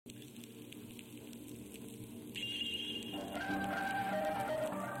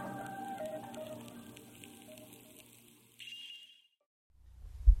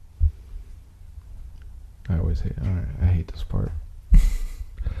always hate. All right, I hate this part.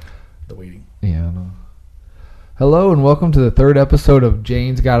 The waiting. Yeah, I know. Hello and welcome to the third episode of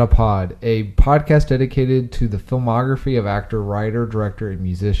Jane's Got a Pod, a podcast dedicated to the filmography of actor, writer, director, and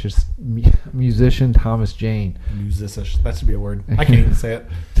musician Thomas Jane. Musician. That should be a word. I can't even say it.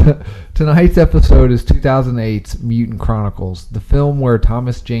 Tonight's episode is 2008's Mutant Chronicles, the film where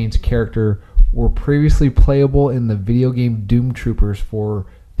Thomas Jane's character were previously playable in the video game Doom Troopers for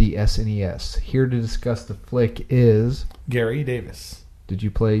the SNES. Here to discuss the flick is... Gary Davis. Did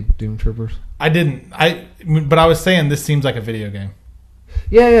you play Doom Troopers? I didn't. But I was saying this seems like a video game.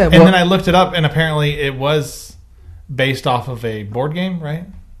 Yeah. And then I looked it up, and apparently it was based off of a board game, right?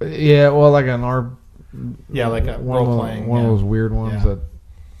 Yeah, well, like an R... Yeah, like a role-playing. One of those weird ones that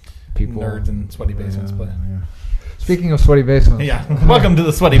people... Nerds and sweaty basements play. Yeah. Speaking of sweaty basements... Yeah, welcome to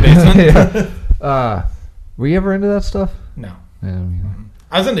the sweaty basement. Were you ever into that stuff? No. Yeah,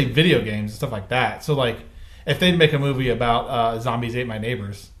 I was into video games and stuff like that. So, like, if they'd make a movie about Zombies Ate My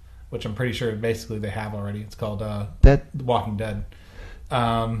Neighbors, which I'm pretty sure basically they have already. It's called The Walking Dead.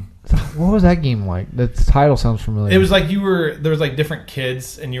 What was that game like? The title sounds familiar. It was like there was like different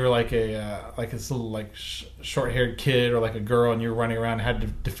kids, and you were like this little like short-haired kid or like a girl, and you were running around and had to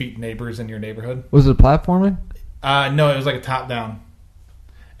defeat neighbors in your neighborhood. Was it platforming? No, it was like a top-down.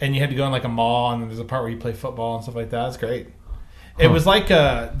 And you had to go in like a mall, and there's a part where you play football and stuff like that. It's great. It was like, do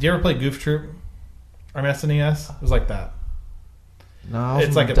you ever play Goof Troop? Or SNES? It was like that. No,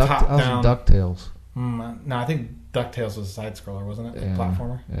 it's like a top-down. I was DuckTales. No, I think DuckTales was a side-scroller, wasn't it? Yeah.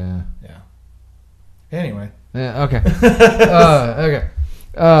 Platformer? Yeah. Anyway. Yeah, okay.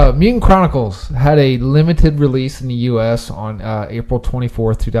 Okay. Mutant Chronicles had a limited release in the U.S. on April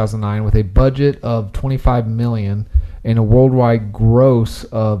 24th, 2009 with a budget of $25 million and a worldwide gross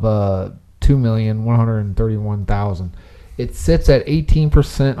of $2,131,000. It sits at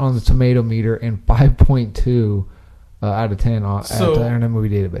 18% on the tomato meter and 5.2 out of 10 at the Internet Movie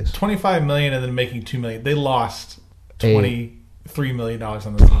Database. $25 million and then making $2 million. They lost $23 million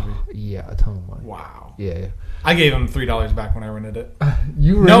on this movie. Yeah, a ton of money. Wow. Yeah. I gave them $3 back when I rented it.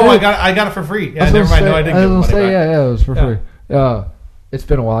 You rented No, it? I got it for free. Yeah, never mind. No, I didn't give them money back. Yeah, it was for free. It's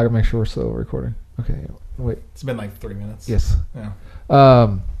been a while. I gotta make sure we're still recording. Okay, wait. It's been like 3 minutes. Yes. Yeah.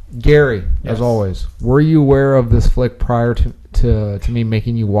 Gary, yes. as always, were you aware of this flick prior to me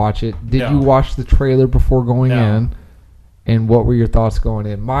making you watch it? Did you watch the trailer before going in? And what were your thoughts going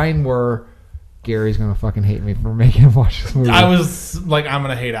in? Mine were, Gary's going to fucking hate me for making him watch this movie. I was like, I'm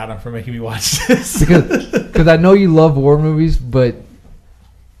going to hate Adam for making me watch this. Because I know you love war movies, but...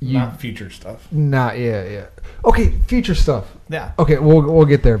 Not future stuff. Yeah. Okay, future stuff. Yeah. Okay, we'll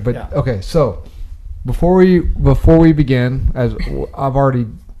get there. But okay, so before we begin, as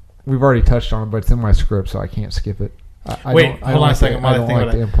we've already touched on it, but it's in my script, so I can't skip it. Hold on a second. I don't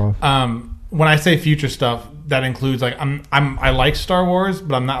like the improv. When I say future stuff, that includes like I like Star Wars,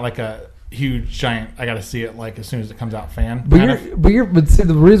 but I'm not like a huge giant. I got to see it like as soon as it comes out fan. But see,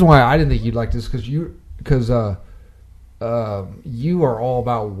 the reason why I didn't think you'd like this because you are all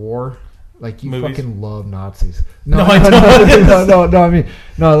about war. Like you Movies? fucking love Nazis. No, I don't. No. I mean,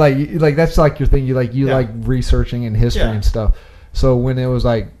 no. Like that's like your thing. You like researching and history and stuff. So when it was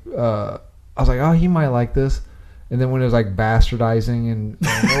like, I was like, oh, he might like this. And then when it was like bastardizing and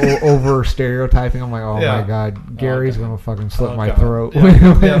over stereotyping, I'm like, oh my god, Gary's gonna fucking slit my throat.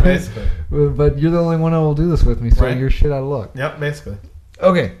 Yeah, basically. But you're the only one that will do this with me, so you're shit out of luck. Yep, basically.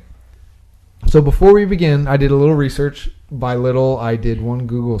 Okay. So before we begin, I did a little research. By little, I did one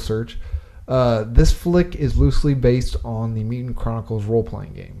Google search. This flick is loosely based on the Mutant Chronicles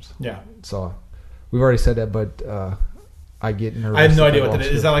role-playing games. Yeah. So we've already said that, but I get nervous. I have no idea what that is.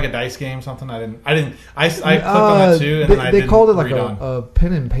 Is that like a dice game or something? I clicked on that too, and they called it like a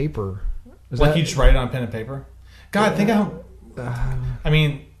pen and paper. You just write it on pen and paper? God, think how... I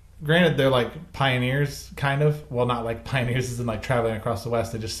mean, granted, they're like pioneers, kind of. Well, not like pioneers as in like traveling across the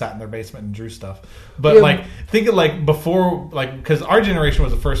West. They just sat in their basement and drew stuff. But like, think of like before, like, because our generation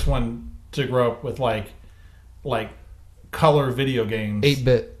was the first one to grow up with like color video games.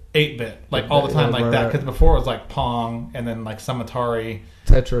 8-bit, like all the time, like that. Because before it was like Pong, and then like some Atari,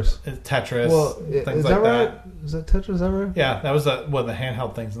 Tetris, well, things like that. Is that Tetris? Is that right? Yeah, that was the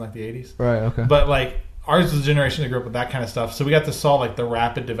handheld things in like the 80s. Right. Okay. But like ours was a generation that grew up with that kind of stuff, so we got to saw like the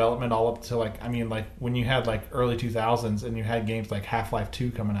rapid development all up to like when you had like early 2000s and you had games like Half-Life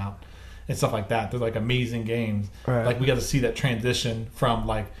 2 coming out and stuff like that. They're like amazing games. Right. Like we got to see that transition from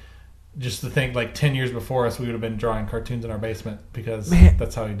like. Just to think, like 10 years before us, we would have been drawing cartoons in our basement because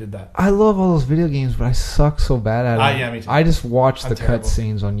that's how he did that. I love all those video games, but I suck so bad at it. Yeah, me too. I just watch the terrible.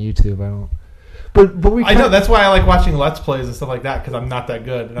 cutscenes on YouTube. I don't. but we. I know that's why I like watching Let's Plays and stuff like that because I'm not that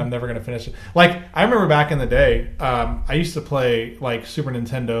good and I'm never gonna finish it. Like I remember back in the day, I used to play like Super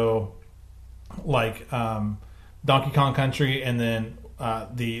Nintendo, like Donkey Kong Country, and then I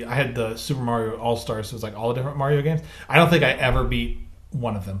had the Super Mario All Stars. So it was like all the different Mario games. I don't think I ever beat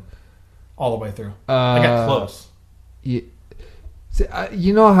one of them all the way through. I got close. Yeah. See,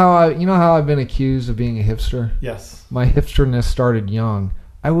 you know how I've been accused of being a hipster? Yes. My hipsterness started young.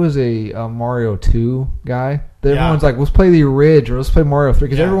 I was a Mario 2 guy. Everyone's like, let's play the Ridge or let's play Mario 3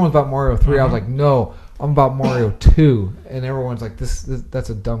 because everyone's about Mario 3. I was like, no, I'm about Mario 2, and everyone's like, this that's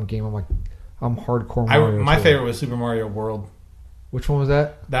a dumb game. I'm like, I'm hardcore Mario. My favorite was Super Mario World. Which one was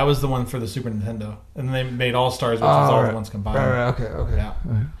that? That was the one for the Super Nintendo, and then they made All Stars, which was all the ones combined. Right. Okay. Yeah.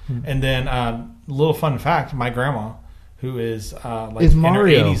 Right. And then little fun fact: my grandma, who is like is in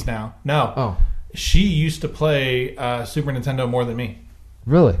Mario. her 80s now. No. She used to play Super Nintendo more than me.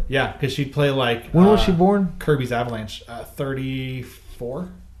 Really? Yeah, because she'd play like... When was she born? Kirby's Avalanche. 34?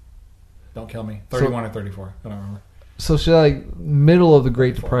 Don't kill me. 31 or 34. I don't remember. So she's like middle of the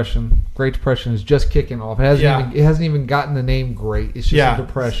Great Depression. Great Depression is just kicking off. It hasn't even gotten the name Great. It's just a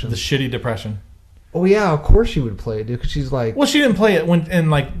depression. The shitty depression. Oh yeah, of course she would play it, dude. Because she's like... Well, she didn't play it in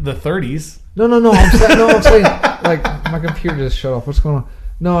like the 30s. No. I'm saying like my computer just shut off. What's going on?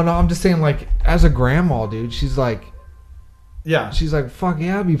 No. I'm just saying like as a grandma, dude. She's like... Yeah. She's like, fuck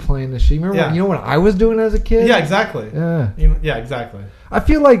yeah, I'd be playing this shit. You know what I was doing as a kid? Yeah, exactly. Yeah. Yeah, exactly. I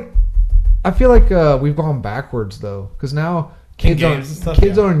feel like we've gone backwards though, because now kids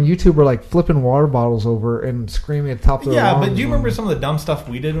on YouTube are like flipping water bottles over and screaming at the top of their lungs. Yeah, but do you remember some of the dumb stuff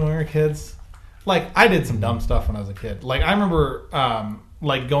we did when we were kids? Like I did some dumb stuff when I was a kid. Like I remember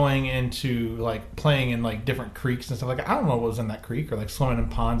like going into like playing in like different creeks and stuff like that. I don't know what was in that creek or like swimming in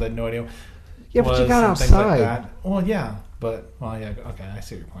ponds. I had no idea. Yeah, but you got outside. Like that. Well, yeah. But, okay, I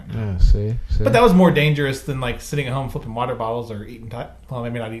see your point now. Yeah, see? But that was more dangerous than, like, sitting at home flipping water bottles or eating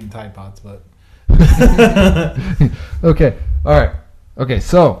maybe not eating Tide Pods, but... Okay, all right. Okay,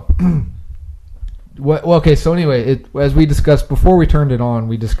 so... so anyway, as we discussed, before we turned it on,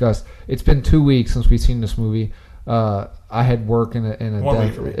 we discussed, it's been 2 weeks since we've seen this movie. I had work in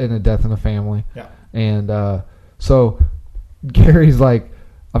a death in a family. Yeah. And so, Gary's like,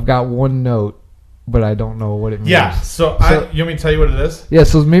 I've got one note, but I don't know what it means. Yeah, so you want me to tell you what it is? Yeah,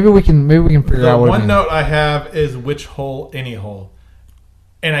 so maybe we can figure out what it means. One note I have is which hole, any hole.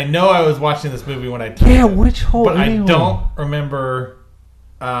 And I know I was watching this movie when I typed it. Which hole, but any I hole. don't remember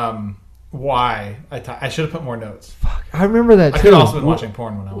why I should have put more notes. Fuck, I remember that too. I could have also been watching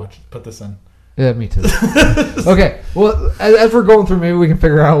porn when I put this in. Yeah, me too. Okay, well, as we're going through, maybe we can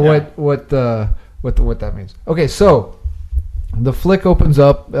figure out what that means. Okay, so... The flick opens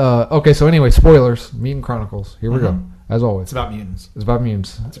up. So anyway, spoilers. Mutant Chronicles. Here we go. As always. It's about mutants. It's about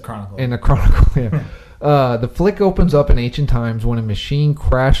mutants. It's a chronicle. In a chronicle, yeah. The flick opens up in ancient times when a machine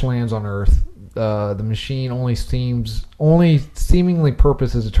crash lands on Earth. The machine only seemingly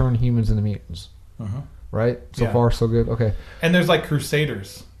purpose is to turn humans into mutants. Right? So far, so good. Okay. And there's like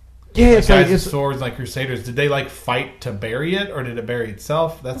crusaders. Yeah, like it's guys like with swords like crusaders. Did they like fight to bury it, or did it bury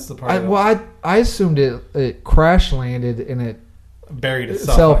itself? That's the part. I assumed it crash landed and it buried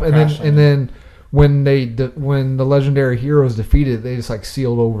itself, and then when the legendary heroes defeated, they just like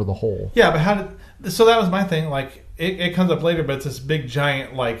sealed over the hole. Yeah, but so that was my thing. Like it comes up later, but it's this big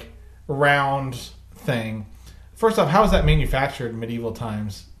giant like round thing. First off, how is that manufactured in medieval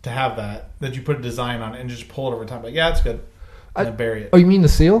times to have that you put a design on it and just pull it over time? Like, yeah, it's good. And then bury it. Oh, you mean the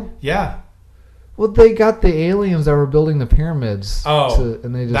seal? Yeah. Well, they got the aliens that were building the pyramids.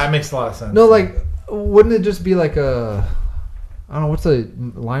 And they just, that makes a lot of sense. No, like, wouldn't it just be like I don't know, what's a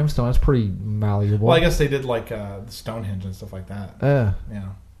limestone? That's pretty malleable. Well, I guess they did like Stonehenge and stuff like that. Yeah.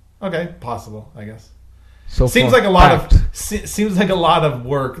 Okay, possible, I guess. So seems like a lot of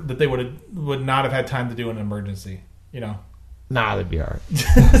work that they would not have had time to do in an emergency. Nah, they'd be all right.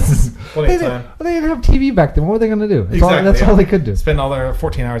 Plenty of time. They didn't have TV back then. What were they going to do? That's all they could do. Spend all their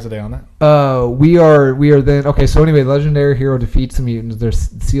 14 hours a day on that. We are then... Okay, so anyway, legendary hero defeats the mutants. There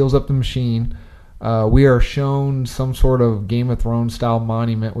seals up the machine. We are shown some sort of Game of Thrones style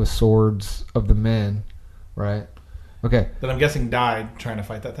monument with swords of the men. Right? Okay. That I'm guessing died trying to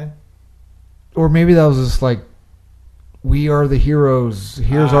fight that thing? Or maybe that was just like, we are the heroes.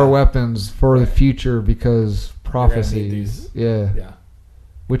 Here's our weapons for the future because... prophecies, yeah,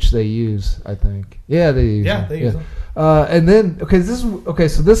 which they use, I think. Yeah, they use. Yeah, they use them. And then,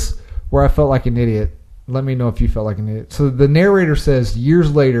 so this where I felt like an idiot. Let me know if you felt like an idiot. So the narrator says,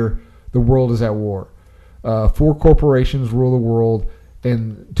 years later, the world is at war. 4 corporations rule the world,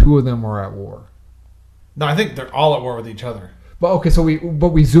 and 2 of them are at war. No, I think they're all at war with each other. But okay, so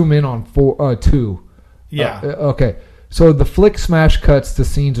we zoom in on 2. Yeah. Okay. So the flick smash cuts to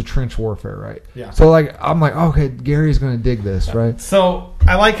scenes of trench warfare, right? Yeah. So like I'm like, okay, Gary's gonna dig this, right? So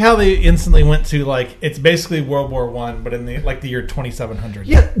I like how they instantly went to like it's basically World War One, but in the year 2700.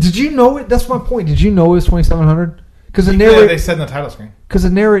 Yeah. Did you know it? That's my point. Did you know it was 2700? Because the they said in the title screen. Because the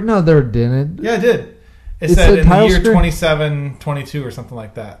narrate, no, they didn't. Yeah, it did. It said in the year 2722 or something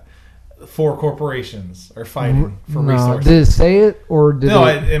like that. 4 corporations are fighting for resources. Did it say it or did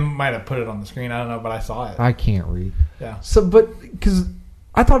it might have put it on the screen. I don't know, but I saw it. I can't read. Yeah. So, but because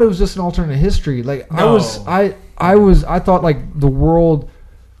I thought it was just an alternate history. Like no. I thought like the world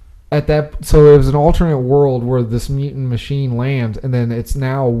at that. So it was an alternate world where this mutant machine lands, and then it's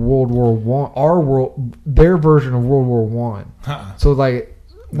now World War One. Our world, their version of World War One. So like.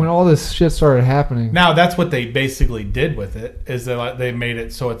 When all this shit started happening, now that's what they basically did with it. Is that they made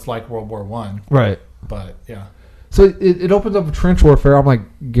it so it's like World War One, right? But yeah, so it opens up a trench warfare. I'm like,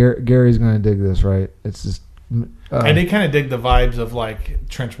 Gary's going to dig this, right? It's just, and they kind of dig the vibes of like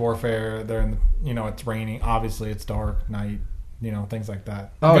trench warfare. They're in, it's raining. Obviously, it's dark night. Things like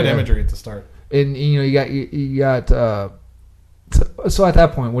that. Good imagery at the start. And you got. So at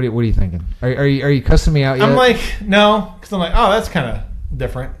that point, what are you thinking? Are you cussing me out yet? I'm like, no, because I'm like, oh, that's kind of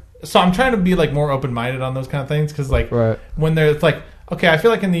different. So I'm trying to be like more open-minded on those kind of things because like when it's like, okay, I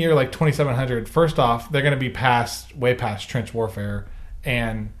feel like in the year like 2700, first off, they're going to be way past trench warfare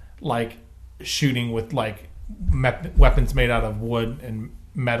and like shooting with like weapons made out of wood and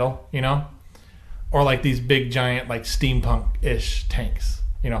metal, or like these big giant like steampunk-ish tanks.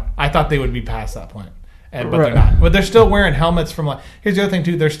 I thought they would be past that point. But they're not. But they're still wearing helmets from like. Here's the other thing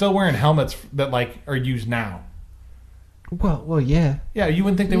too. They're still wearing helmets that like are used now. Well, yeah. Yeah, you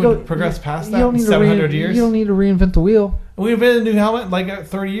wouldn't think they would progress past that in 700 years? You don't need to reinvent the wheel. We've been in a new helmet in like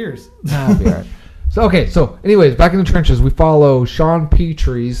 30 years. Nah, I'll be all right. So, anyways, back in the trenches, we follow Sean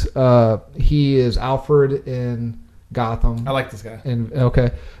Petries. He is Alfred in Gotham. I like this guy.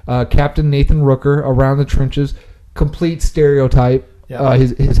 Captain Nathan Rooker around the trenches. Complete stereotype. Yeah.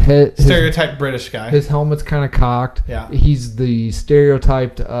 His head. Stereotype British guy. His helmet's kind of cocked. Yeah. He's the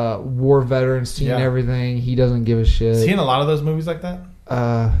stereotyped war veteran, seeing everything. He doesn't give a shit. Is he in a lot of those movies like that?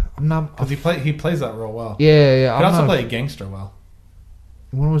 I'm not. Because he plays that real well. Yeah. He could also play a gangster well.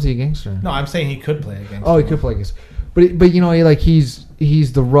 When was he a gangster? No, I'm saying he could play a gangster. Oh, he could play a gangster. But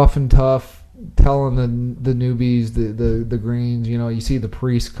he's the rough and tough, telling the newbies, the greens. You see the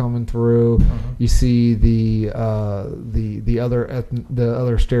priest coming through. Mm-hmm. You see the other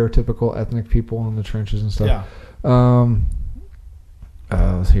stereotypical ethnic people in the trenches and stuff. Yeah.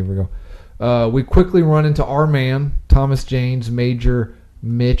 Here we go. We quickly run into our man Thomas Jane's Major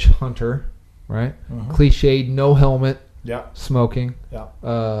Mitch Hunter, right? Mm-hmm. Cliched, no helmet. Yeah. Smoking. Yeah.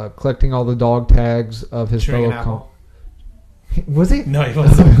 Collecting all the dog tags of his fellow. Was he? No, he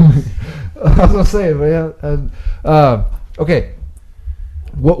wasn't. I was gonna say, but yeah. Okay.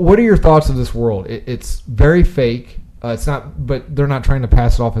 What are your thoughts of this world? It's very fake. It's not, but they're not trying to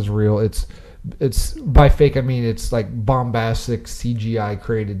pass it off as real. It's by fake I mean it's like bombastic CGI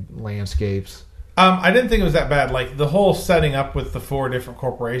created landscapes. I didn't think it was that bad. Like the whole setting up with the 4 different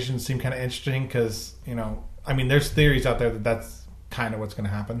corporations seemed kind of interesting because there's theories out there that's kind of what's going to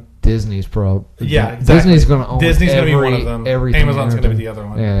happen. Disney's probably exactly. Disney's going to own. Disney's going to be one of them. Amazon's going to be the other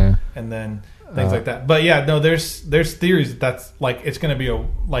one. Yeah, and then things like that. But yeah, no, there's theories that's like it's going to be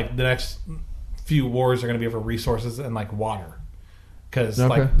the next few wars are going to be over resources and like water because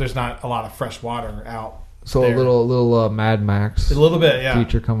like there's not a lot of fresh water out. So there. a little Mad Max. A little bit, yeah.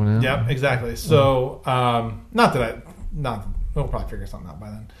 Feature coming in. Yep, exactly. So we'll probably figure something out by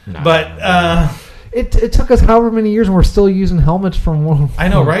then. Nah. But it took us however many years, and we're still using helmets from World War. I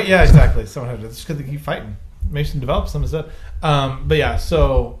know, right? Yeah, exactly. It's because they keep fighting. Maybe some develop some stuff. But yeah,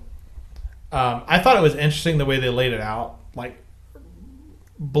 so I thought it was interesting the way they laid it out. Like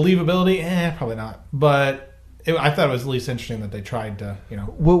believability, probably not. But I thought it was at least interesting that they tried to,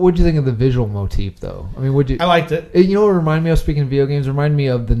 What would you think of the visual motif, though? I mean, I liked it. You know what it reminded me of, speaking of video games? It reminded me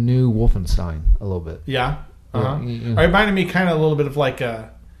of the new Wolfenstein a little bit. Yeah. Uh-huh. It reminded me kind of a little bit of like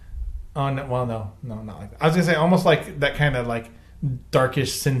a... Oh, no, well, no, not like that. I was going to say almost like that kind of like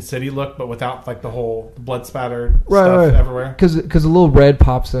darkish Sin City look, but without like the whole blood spattered stuff everywhere. Because a little red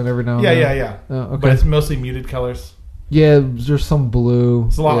pops in every now and then. Yeah. Okay. But it's mostly muted colors. Yeah, there's some blue.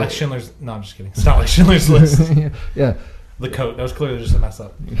 It's a lot like Schindler's... No, I'm just kidding. It's not like Schindler's List. Yeah. The coat. That was clearly just a mess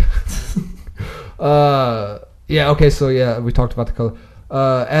up. Yeah, okay, so yeah, we talked about the color.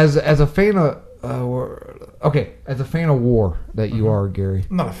 As a fan of... as a fan of war that you are, Gary.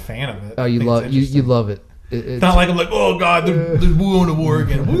 I'm not a fan of it. Oh, you love it. It's not like I'm like, oh god, they're going to war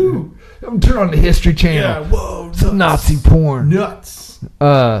again. Woo! I'm turning on the History Channel. Yeah, whoa, some Nazi porn. Nuts.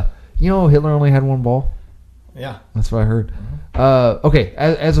 Hitler only had one ball. Yeah, that's what I heard. Okay,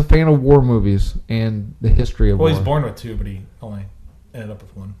 as a fan of war movies and the history of war. Well, he's born with 2, but he only ended up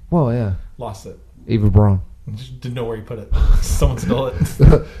with 1. Well, yeah. Lost it. Eva Braun. Just didn't know where he put it. Someone stole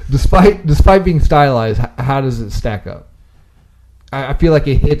it. Despite being stylized, how does it stack up? I feel like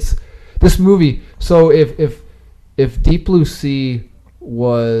it hits this movie. So if Deep Blue Sea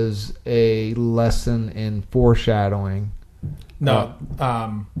was a lesson in foreshadowing, no,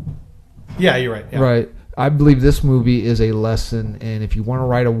 yeah, you're right. Yeah. Right. I believe this movie is a lesson, and if you want to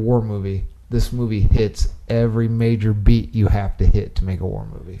write a war movie, this movie hits every major beat you have to hit to make a war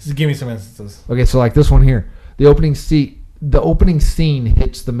movie. Just give me some instances. Okay, so like this one here, the opening scene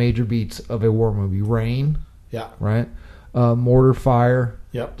hits the major beats of a war movie. Rain. Yeah. Right. Mortar fire.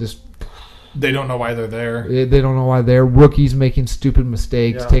 Yep. Just they don't know why they're there. They don't know why they're rookies making stupid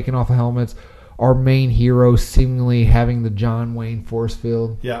mistakes, taking off the helmets. Our main hero seemingly having the John Wayne force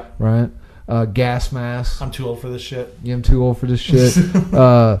field. Yeah. Right. Gas mask. I'm too old for this shit. Yeah, I'm too old for this shit.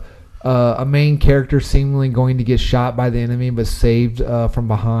 A main character seemingly going to get shot by the enemy, but saved from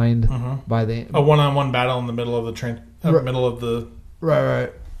behind by the a one-on-one battle in the middle of the train, middle of the right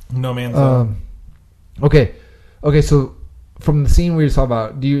no man's zone. Okay. So from the scene we just talked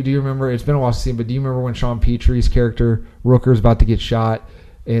about, do you remember? It's been a while since, but do you remember when Sean Petrie's character Rooker's about to get shot,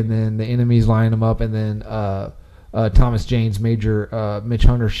 and then the enemy's lining him up, and then Thomas Jane's Major Mitch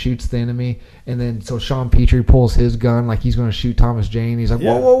Hunter shoots the enemy, and then so Sean Petrie pulls his gun like he's going to shoot Thomas Jane. He's like,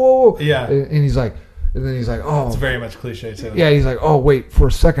 whoa, yeah, and he's like, and then he's like, oh, it's very much cliche too. Yeah, he's like, oh wait, for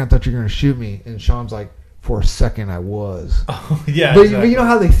a second I thought you were going to shoot me, and Sean's like, for a second I was. Oh yeah, but you know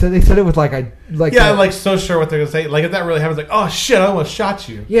how they said it with I'm like so sure what they're going to say. Like if that really happens, like oh shit, I almost shot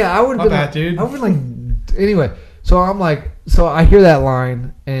you. Yeah, I would have been bad, dude. I would like anyway. So I'm like, so I hear that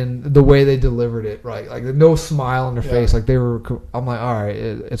line and the way they delivered it, right? Like no smile on their face, like they were. I'm like, all right,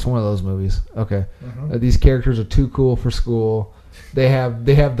 it's one of those movies. Okay, these characters are too cool for school. They have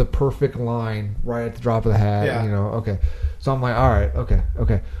the perfect line right at the drop of the hat. Yeah. You know, okay. So I'm like, all right,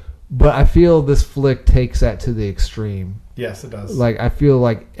 okay. But I feel this flick takes that to the extreme. Yes, it does. Like I feel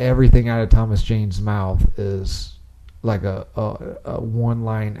like everything out of Thomas Jane's mouth is like a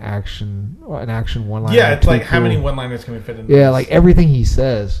one-line action, an action one-line. Yeah, it's like how many one-liners can we fit in? Yeah, like everything he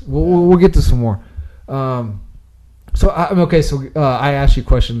says. We'll get to some more. So I asked you a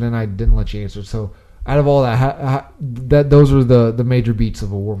question, then I didn't let you answer. So out of all that, those are the major beats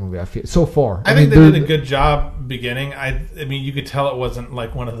of a war movie. I feel so far. I think they did a good job beginning. I mean, you could tell it wasn't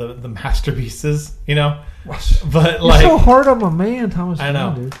like one of the masterpieces, you know. But you're so hard on my man, Thomas. I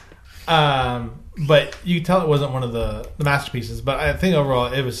know, dude. But you could tell it wasn't one of the masterpieces. But I think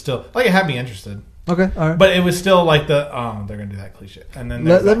overall it was still like it had me interested. Okay, all right. But it was still like they're gonna do that cliche. And then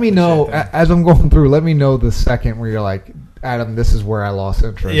let me know as I'm going through. Let me know the second where you're like, Adam, this is where I lost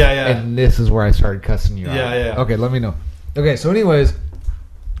interest. Yeah. And this is where I started cussing you out. Yeah. Okay, let me know. Okay, so anyways,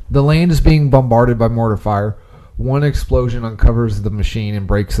 the land is being bombarded by mortar fire. One explosion uncovers the machine and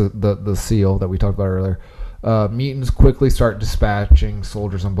breaks the seal that we talked about earlier. Mutants quickly start dispatching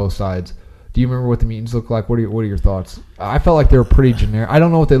soldiers on both sides. Do you remember what the mutants look like? What are your thoughts? I felt like they were pretty generic. I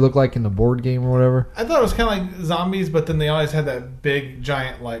don't know what they look like in the board game or whatever. I thought it was kind of like zombies, but then they always had that big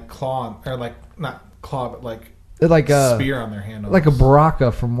giant like claw, or like not claw, but like a spear on their hand. Like a Baraka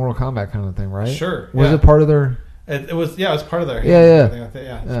from Mortal Kombat kind of thing, right? Sure. Was it part of their? It was. Yeah, it was part of their.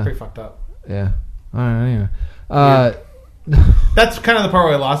 Yeah. It's pretty fucked up. Yeah. All right. Anyway. That's kind of the part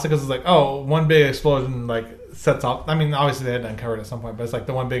where I lost it because it's like, oh, one big explosion like sets off. I mean, obviously they had to uncover it at some point, but it's like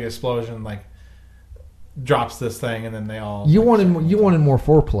the one big explosion like drops this thing, and then they all. You wanted more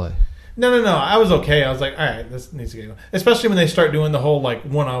foreplay. No. I was okay. I was like, all right, this needs to get going. Especially when they start doing the whole like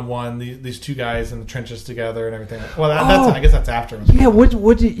one-on-one, these two guys in the trenches together and everything. Well, that's I guess that's after. Yeah. Well,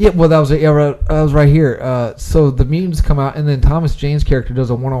 that was it. Yeah, I was right here. So the mutants come out, and then Thomas Jane's character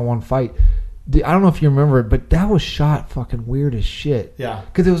does a one-on-one fight. I don't know if you remember it, but that was shot fucking weird as shit. Yeah.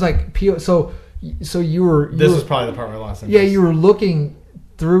 Because it was like so you were. This was probably the part where I lost interest. Yeah, you were looking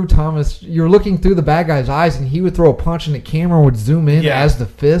through Thomas. You were looking through the bad guy's eyes, and he would throw a punch, and the camera would zoom in as the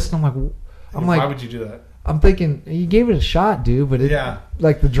fist. I'm like, why would you do that? I'm thinking you gave it a shot, dude. But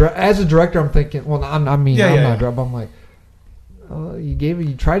like as a director, I'm thinking. Well, I'm not. But I'm like,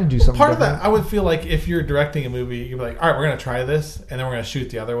 you tried to do something. Part different. Of that, I would feel like if you're directing a movie, you'd be like, all right, we're gonna try this, and then we're gonna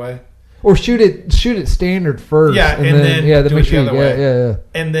shoot the other way. Or shoot it standard first. Yeah, and then do it the other way. Yeah.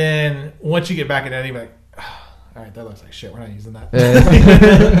 And then once you get back in editing, you're like, all right, that looks like shit. We're not using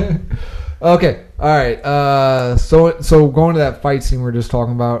that. Okay, all right. So going to that fight scene we were just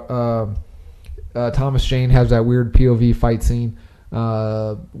talking about, Thomas Jane has that weird POV fight scene.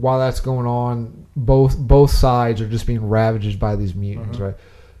 While that's going on, both sides are just being ravaged by these mutants, right?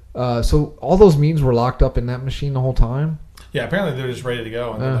 So all those mutants were locked up in that machine the whole time. Yeah, apparently they're just ready to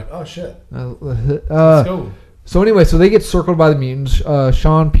go, and they're like, "Oh shit, let's go." So anyway, so they get circled by the mutants.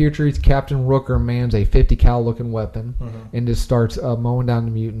 Sean Pietru's Captain Rooker mans a 50 cal looking weapon and just starts mowing down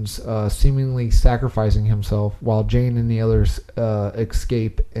the mutants, seemingly sacrificing himself, while Jane and the others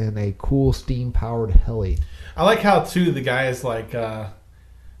escape in a cool steam powered heli. I like how too the guy is like.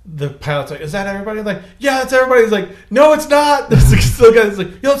 The pilot's like, "Is that everybody?" I'm like, "Yeah, that's everybody." He's like, "No, it's not." There's still guys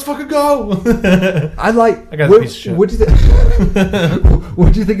like, "Yeah, let's fucking go." I got a piece of shit. What'd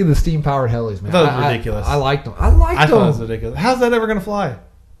you think of the steam powered helis, man? I thought it was ridiculous. I liked them. I thought it was ridiculous. How's that ever gonna fly?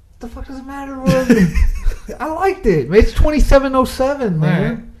 The fuck does it matter? I liked it. It's 2707, man.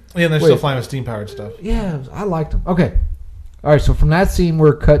 Right. Yeah, and they're still flying with steam powered stuff. Yeah, I liked them. Okay, all right. So from that scene,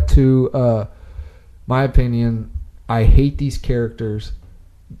 we're cut to my opinion. I hate these characters.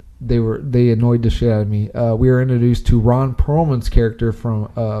 They annoyed the shit out of me. We were introduced to Ron Perlman's character from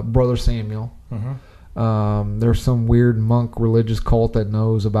Brother Samuel. There's some weird monk religious cult that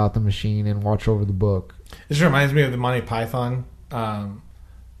knows about the machine and watch over the book. This reminds me of the Monty Python,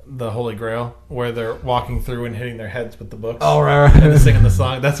 the Holy Grail, where they're walking through and hitting their heads with the books. Oh, right. And singing the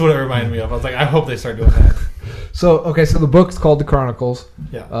song. That's what it reminded me of. I was like, I hope they start doing that. So the book's called The Chronicles.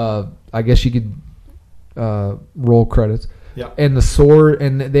 Yeah. I guess you could roll credits. Yeah. And the sword,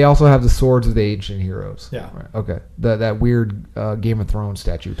 and they also have the swords of the ancient heroes. Yeah. Right. Okay. That weird Game of Thrones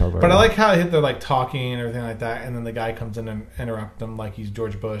statue you talked about. But I like how they're like talking and everything like that, and then the guy comes in and interrupts them like he's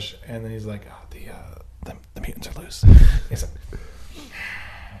George Bush, and then he's like, "Oh, the mutants are loose." He's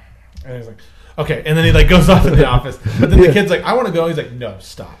like, "Okay," and then he like goes off in the office. But then the kid's like, "I want to go." He's like, "No,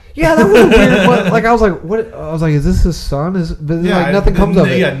 stop." Yeah, that was a weird one. Like I was like, "What?" I was like, "Is this his son?" Nothing comes of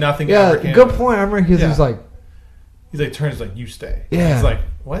it. Yeah, nothing. Yeah, good point. I remember he's like. He's like, turns like, "You stay." Yeah. He's like,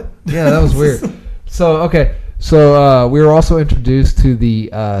 "What?" Yeah, that was weird. So we were also introduced to the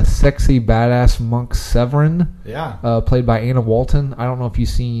sexy badass monk Severin. Yeah. Played by Anna Walton. I don't know if you've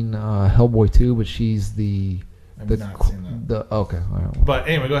seen Hellboy 2, but she's the. I've not seen that. Okay. All right. But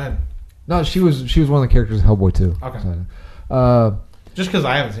anyway, go ahead. No, she was one of the characters in Hellboy 2. Okay. So, just because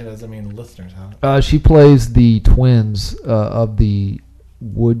I haven't seen it doesn't mean the listeners have. She plays the twins of the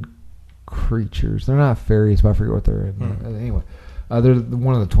wood creatures. They're not fairies, but I forget what they're in. Anyway, they're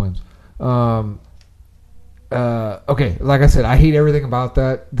one of the twins. Okay, like I said, I hate everything about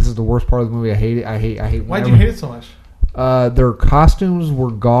that. This is the worst part of the movie. I hate it. I hate. Why'd you hate it so much? Their costumes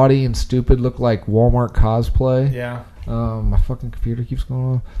were gaudy and stupid. Looked like Walmart cosplay. Yeah. My fucking computer keeps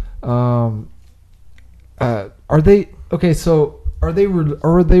going on. Are they okay? So are they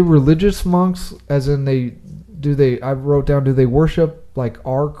religious monks? As in I wrote down. Do they worship like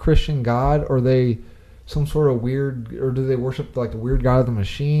our Christian God, or are they some sort of weird, or do they worship like the weird god of the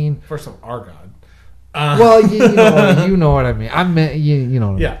machine? First of all, our God. Well, you know what I mean. I meant you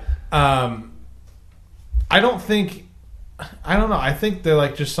know. Yeah. I don't know. I think they're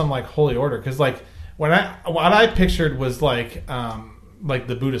like just some like holy order, because like what I pictured was like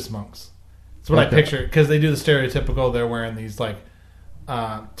the Buddhist monks. That's what I pictured, because they do the stereotypical. They're wearing these like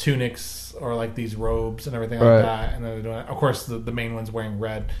tunics or like these robes and everything like that, and they're doing it. Of course the main one's wearing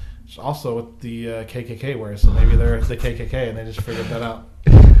red, which also what the KKK wears, so maybe they're the KKK and they just figured that out.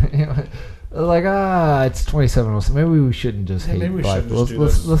 Like it's 27, so maybe we shouldn't just hate maybe we life.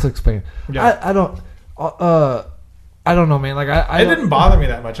 Let's expand. Yeah. I don't know, man. Like it didn't bother me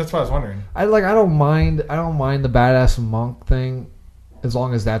that much. That's what I was wondering. I don't mind the badass monk thing, as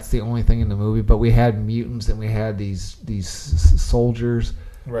long as that's the only thing in the movie. But we had mutants, and we had these soldiers,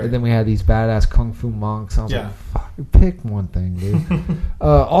 right. And then we had these badass kung fu monks. I was like, fuck, pick one thing, dude.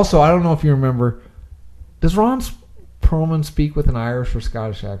 Also, I don't know if you remember, does Ron Perlman speak with an Irish or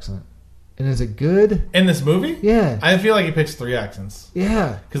Scottish accent? And is it good? In this movie? Yeah. I feel like he picks 3 accents.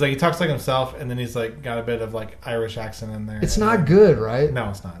 Yeah. Because like he talks like himself, and then he's like got a bit of like Irish accent in there. It's not good, right? No,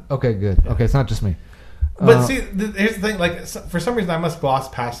 it's not. Okay, good. Yeah. Okay, it's not just me. But see, here's the thing. Like, for some reason, I must gloss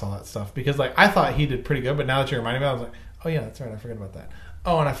past all that stuff, because like I thought he did pretty good, but now that you're reminding me, I was like, oh yeah, that's right. I forgot about that.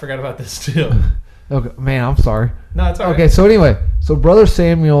 Oh, and I forgot about this too. Okay, man, I'm sorry. No, it's all right. Okay, so anyway, Brother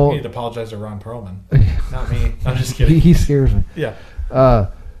Samuel. You need to apologize to Ron Perlman, not me. I'm just kidding. He scares me. Yeah.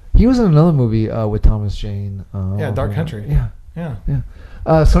 He was in another movie with Thomas Jane. Dark Country. Yeah.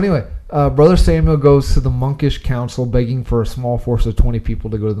 So anyway, Brother Samuel goes to the monkish council, begging for a small force of 20 people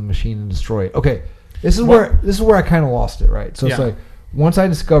to go to the machine and destroy it. Okay, this is where I kind of lost it, right? So it's like, once I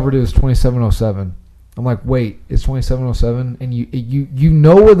discovered it was 2707, I'm like, wait, it's 2707, and you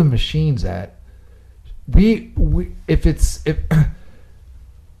know where the machine's at. If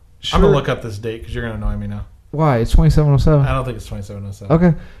Sure. I'm gonna look up this date because you're gonna annoy me now. Why? It's 2707. I don't think it's 2707.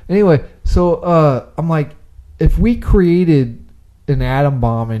 Okay. Anyway, so I'm like, if we created an atom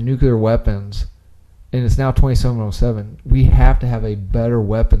bomb and nuclear weapons, and it's now 2707, we have to have a better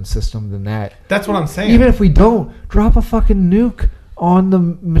weapon system than that. That's what I'm saying. Even if we don't, drop a fucking nuke on the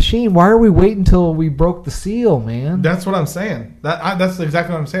machine. Why are we waiting until we broke the seal, man? That's what I'm saying. That's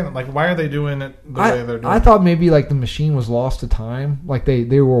exactly what I'm saying. Like, why are they doing it the way they're doing it? I thought maybe like the machine was lost to time. Like they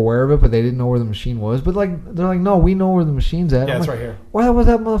were aware of it, but they didn't know where the machine was. But like they're like, no, we know where the machine's at. Yeah, it's like, right here. Why was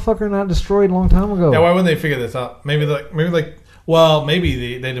that motherfucker not destroyed a long time ago? Yeah, why wouldn't they figure this out? Maybe they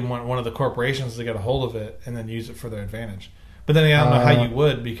didn't want one of the corporations to get a hold of it and then use it for their advantage. But then I don't know how you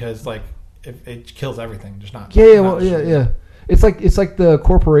would, because like if it kills everything, just not. Yeah. It's like the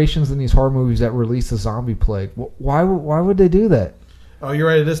corporations in these horror movies that release the zombie plague. Why would they do that? Oh, you're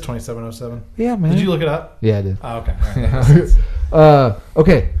right. It is 2707. Yeah, man. Did you look it up? Yeah, I did. Oh, okay. All right.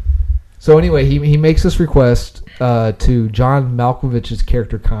 Okay. So anyway, he makes this request to John Malkovich's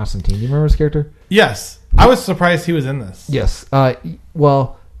character Constantine. Do you remember his character? Yes. I was surprised he was in this. Yes.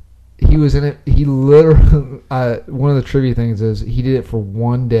 Well, he was in it. He literally one of the trivia things is he did it for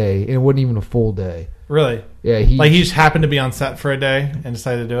one day, and it wasn't even a full day. Really? Yeah. He just happened to be on set for a day and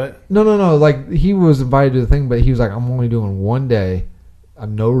decided to do it? No. Like he was invited to the thing, but he was like, "I'm only doing one day.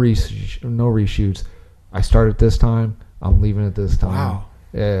 I'm no reshoots. I start at this time. I'm leaving at this time." Wow.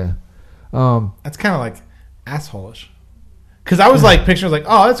 Yeah. That's kind of like asshole-ish. Because I was like, pictures like,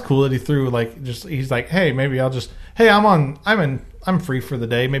 oh, that's cool that he threw like just. He's like, hey, maybe I'll just. Hey, I'm free for the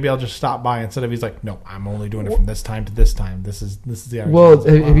day. Maybe I'll just stop by. Instead of he's like, no, I'm only doing it from this time to this time. This is the. Well,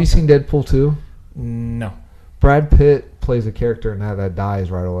 have you seen Deadpool 2? No. Brad Pitt plays a character in that dies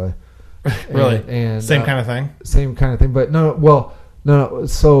right away. Really? And same kind of thing. Same kind of thing, but no.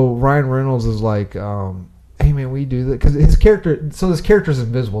 So Ryan Reynolds is like, hey man, we do that because his character. So this character is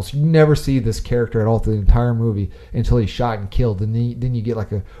invisible, so you never see this character at all through the entire movie until he's shot and killed. And then you get like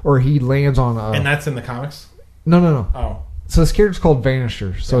or he lands on a. And that's in the comics. No. Oh. So this character's called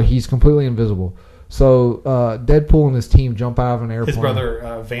Vanisher, so he's completely invisible. So Deadpool and his team jump out of an airplane. His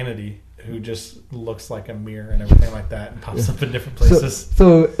brother Vanity, who just looks like a mirror and everything like that, and pops up in different places.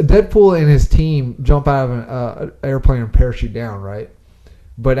 So Deadpool and his team jump out of an airplane and parachute down, right?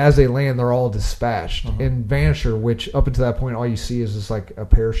 But as they land, they're all dispatched. Uh-huh. And Vanisher, which up until that point, all you see is just like a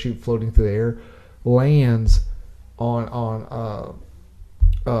parachute floating through the air, lands on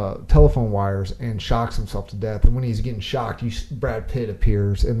telephone wires and shocks himself to death. And when he's getting shocked, Brad Pitt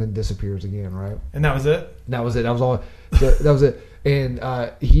appears and then disappears again, right? And that was it? That was it. That was all. That was it. And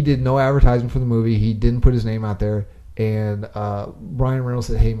he did no advertising for the movie. He didn't put his name out there. And Ryan Reynolds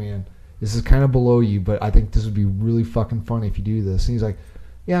said, hey, man, this is kind of below you, but I think this would be really fucking funny if you do this. And he's like,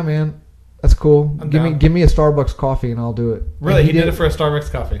 yeah, man, that's cool. Give me a Starbucks coffee and I'll do it. Really? He did it for a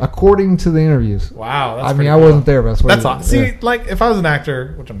Starbucks coffee? According to the interviews. Wow. I mean, I wasn't there, but that's what that's awesome. See, like, if I was an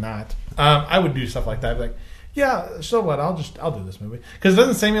actor, which I'm not, I would do stuff like that. I'd be like, yeah, so what? I'll do this movie. Because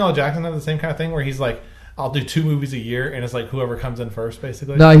doesn't Samuel L. Jackson have the same kind of thing where he's like, I'll do 2 movies a year, and it's like whoever comes in first,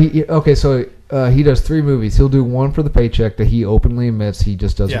 basically? No, so he does 3 movies. He'll do 1 for the paycheck that he openly admits he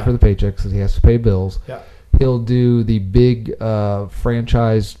just does it for the paycheck because he has to pay bills. Yeah. He'll do the big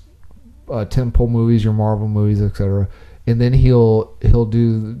franchise tentpole movies, your Marvel movies, etc. And then he'll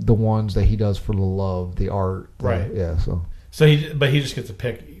do the ones that he does for the love, the art. Right. Yeah, So he just gets to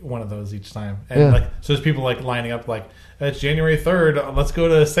pick one of those each time. And so there's people like lining up like, it's January 3rd, let's go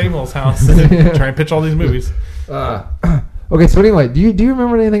to Samuel's house and try and pitch all these movies. Okay, so anyway, do you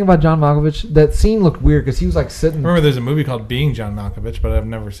remember anything about John Malkovich? That scene looked weird because he was like sitting. I remember there's a movie called Being John Malkovich, but I've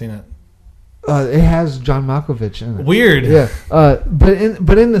never seen it. It has John Malkovich in it. Weird. Yeah.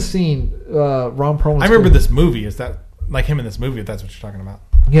 But in the scene, Ron Perlman. I remember this movie. Is that like him in this movie? If that's what you're talking about.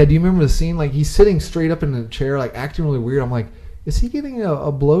 Yeah. Do you remember the scene? Like he's sitting straight up in the chair, like acting really weird. I'm like, is he getting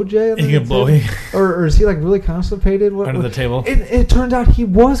a blow jay? Or is he like really constipated? Under the table. It turned out he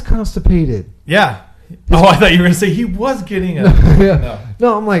was constipated. Yeah. Oh, I thought you were going to say he was getting a...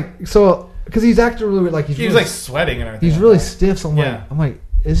 No, I'm like, so... Because he's acting really weird. Like he was like sweating and everything. He's really stiff, so I'm like,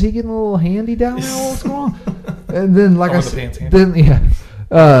 is he getting a little handy down there? What's going on? And then, like I said... Then,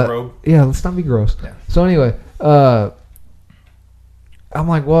 robe. Yeah, let's not be gross. Yeah. So anyway, I'm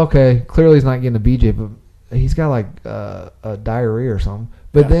like, well, okay, clearly he's not getting a BJ, but he's got like a diarrhea or something.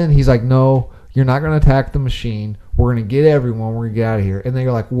 But then he's like, no, you're not going to attack the machine. We're going to get everyone. We're going to get out of here. And then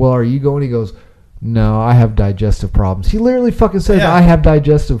you're like, well, are you going? He goes, no, I have digestive problems. He literally fucking says, I have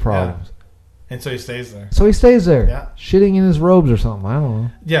digestive problems. Yeah. And so he stays there. Yeah. Shitting in his robes or something. I don't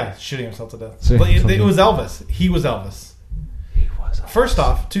know. Yeah, shitting himself to death. But it was Elvis. He was Elvis. First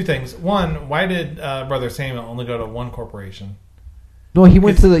off, 2 things. 1, why did Brother Samuel only go to 1 corporation? No, he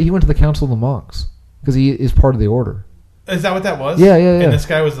went to the Council of the Monks because he is part of the order. Is that what that was? Yeah. And this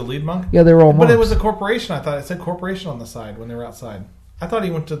guy was the lead monk? Yeah, they were all monks. But it was a corporation. I thought it said corporation on the side when they were outside. I thought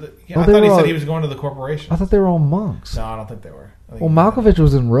he went to the... Oh, I thought he said he was going to the corporation. I thought they were all monks. No, I don't think they were. Well, Malkovich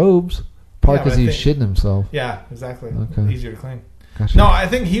was in robes. Probably because he was shitting himself. Yeah, exactly. Okay. Easier to clean. Gotcha. No, I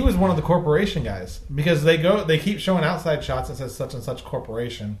think he was one of the corporation guys because they keep showing outside shots that says such and such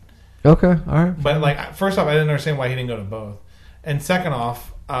corporation. Okay, all right. But like, first off, I didn't understand why he didn't go to both, and second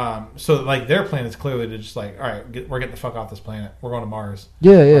off, so like their plan is clearly to just like, all right, we're getting the fuck off this planet. We're going to Mars.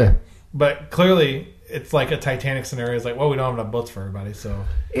 Yeah. Right? But clearly, it's like a Titanic scenario. It's like, well, we don't have enough boats for everybody, so.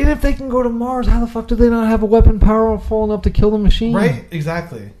 And if they can go to Mars, how the fuck do they not have a weapon powerful enough to kill the machine? Right?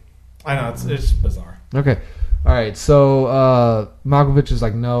 Exactly. I know it's bizarre. Okay. All right. So Malkovich is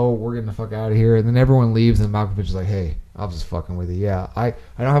like, no, we're getting the fuck out of here, and then everyone leaves, and Malkovich is like, hey, I'm just fucking with you. Yeah, I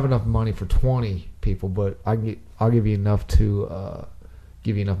don't have enough money for 20 people, but I'll give you enough to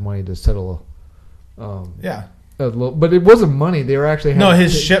give you enough money to settle. Yeah. But it wasn't money. They were actually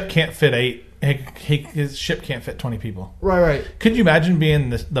his ship can't fit 8. His ship can't fit 20 people. Right. Could you imagine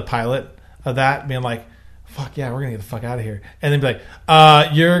being the pilot of that, being like, fuck yeah, we're gonna get the fuck out of here, and then be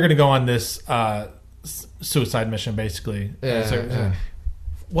like, you're gonna go on this suicide mission, basically. Yeah.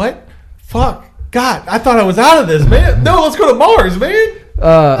 What? Fuck. God, I thought I was out of this, man. No, let's go to Mars, man.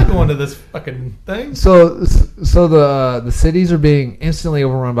 I'm not going to this fucking thing. So the cities are being instantly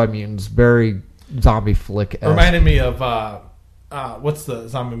overrun by mutants. Very zombie flick. Reminded me of what's the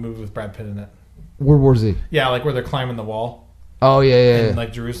zombie movie with Brad Pitt in it? World War Z. Yeah, like where they're climbing the wall. Oh yeah. In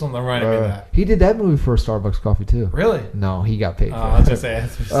like Jerusalem. That reminded me of that. He did that movie for Starbucks coffee too. Really? No, he got paid for it. I was gonna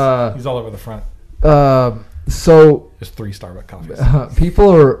say he's all over the front. So there's 3 Starbucks coffees.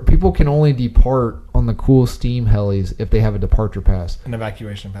 People can only depart on the cool steam helis if they have a departure pass, an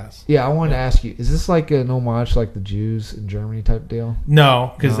evacuation pass. Yeah, I wanted to ask you: is this like an homage to like the Jews in Germany type deal?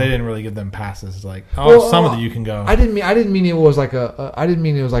 No, because they didn't really give them passes. Like, some of you can go. I didn't mean it was like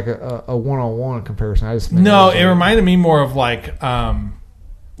a one-on-one comparison. I just meant it reminded me more of like I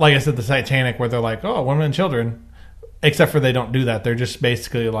said, the Titanic, where they're like, oh, women and children, except for they don't do that. They're just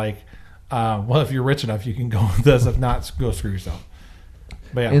basically like, well, if you're rich enough, you can go with this. If not, go screw yourself.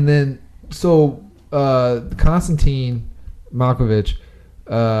 But yeah. And then, so Konstantin Malkovich.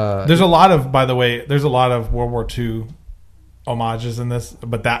 There's a lot of World War II homages in this,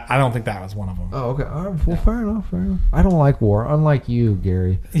 but I don't think that was one of them. Oh, okay. All right, well, fair enough. I don't like war, unlike you,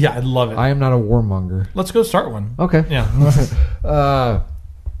 Gary. Yeah, I love it. I am not a warmonger. Let's go start one. Okay. Yeah.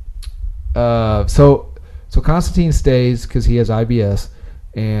 So Konstantin stays because he has IBS.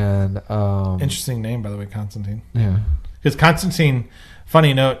 And interesting name, by the way, Constantine. Yeah, because Constantine.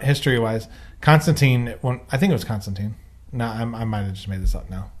 Funny note, history wise, Constantine. I think it was Constantine. No, I might have just made this up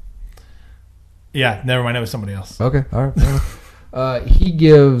now. Yeah, never mind. It was somebody else. Okay, all right. He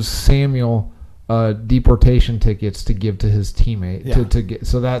gives Samuel deportation tickets to give to his teammate to get.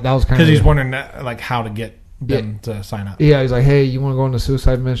 So that was kind of because he's wondering like how to get them to sign up. Yeah, he's like, hey, you want to go on a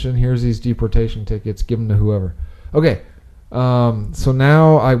suicide mission? Here's these deportation tickets. Give them to whoever. Okay. So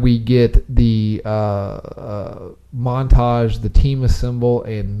now we get the montage, the team assemble,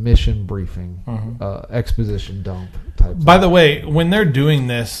 and mission briefing, exposition dump type. By the way, when they're doing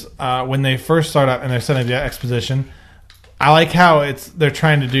this, when they first start up and they're setting the exposition, I like how they're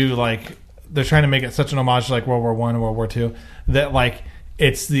trying to make it such an homage to like World War I and World War II that like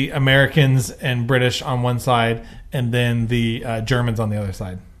it's the Americans and British on one side and then the Germans on the other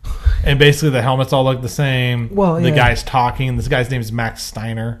side. And basically, the helmets all look the same. Well, the guy's talking. This guy's name is Max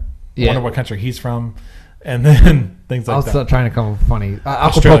Steiner. I wonder what country he's from. And then things like that. I was trying to come up with funny.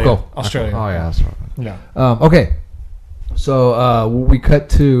 Australia. Oh, yeah. That's right. Yeah. Okay. So we cut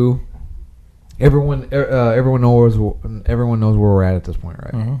to everyone. Everyone knows where we're at this point,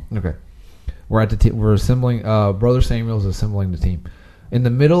 right? Mm-hmm. Okay. We're at the team. We're assembling. Brother Samuel's assembling the team. In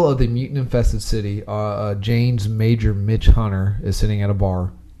the middle of the mutant-infested city, Jane's Major Mitch Hunter is sitting at a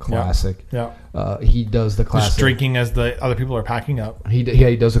bar. Classic. Yeah. He does the classic. Just drinking as the other people are packing up. He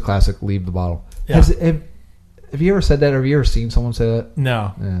does the classic. Leave the bottle. Yeah. Have you ever said that? Or have you ever seen someone say that?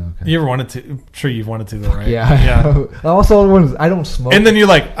 No. Yeah, okay. You ever wanted to? I'm sure you've wanted to, though, right? Yeah. Also, I don't smoke. And then you're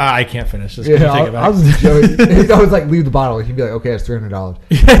like, I can't finish. Just take it back. I was joking. I was like, leave the bottle. He'd be like, okay, it's $300.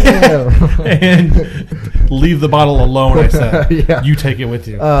 Yeah. And leave the bottle alone. I said, yeah. You take it with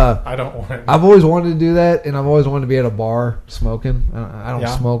you. I don't want it. I've always wanted to do that, and I've always wanted to be at a bar smoking. I don't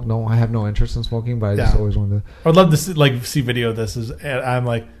smoke. No, I have no interest in smoking, but I just always wanted to. I'd love to see video of this. I'm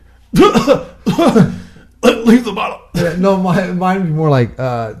like. Leave the bottle. Yeah, no, mine would be more like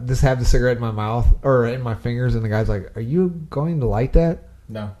just have the cigarette in my mouth or in my fingers, and the guy's like, "Are you going to light that?"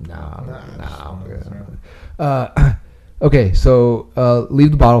 No. Okay, so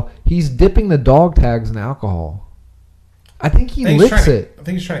leave the bottle. He's dipping the dog tags in alcohol. I think he licks it. I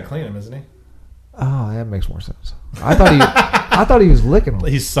think he's trying to clean them, isn't he? Oh, that makes more sense. I thought he was licking them.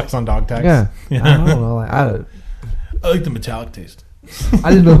 He sucks on dog tags. Yeah. I don't know. I like the metallic taste. I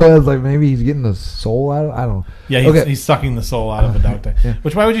didn't know that. I was like, maybe he's getting the soul out of it. I don't know. Yeah, he's sucking the soul out of a dog tag. Yeah.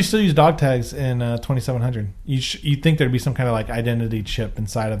 Which, why would you still use dog tags in 2700? You'd think there'd be some kind of like identity chip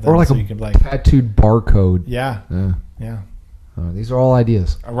inside of them. Or like so a you could like tattooed barcode. Yeah. These are all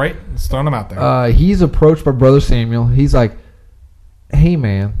ideas. All right. Let's throw them out there. He's approached by Brother Samuel. He's like, hey,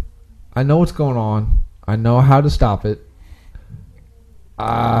 man, I know what's going on. I know how to stop it.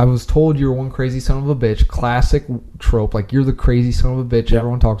 I was told you're one crazy son of a bitch. Classic trope. Like, you're the crazy son of a bitch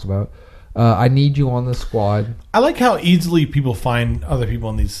everyone talks about. I need you on the squad. I like how easily people find other people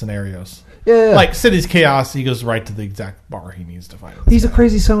in these scenarios. Yeah. Like, City's Chaos, he goes right to the exact bar he needs to find. He's a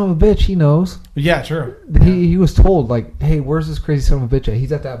crazy son of a bitch. He knows. Yeah, true. He was told, like, hey, where's this crazy son of a bitch at?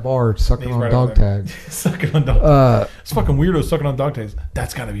 He's at that bar sucking on dog tags. Sucking on dog tags. It's fucking weirdo sucking on dog tags.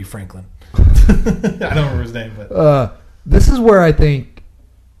 That's got to be Franklin. I don't remember his name, but... this is where I think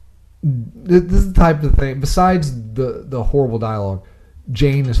this is the type of thing, besides the horrible dialogue,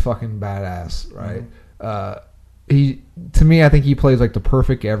 Jane is fucking badass, right? Mm-hmm. To me, I think he plays like the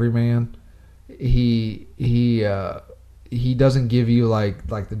perfect everyman. He doesn't give you like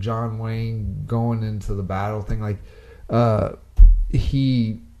the John Wayne going into the battle thing. Like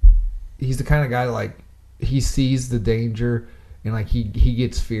he's the kind of guy like he sees the danger and like he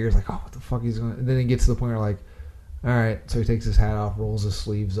gets fears like, oh, what the fuck he's going. And then he gets to the point where like, all right, so he takes his hat off, rolls his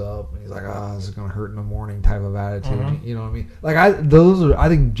sleeves up, and he's like, oh, this is gonna hurt in the morning type of attitude. Mm-hmm. You know what I mean? Like I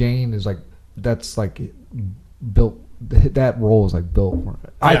think Jane is like, that's like built. That role is like built for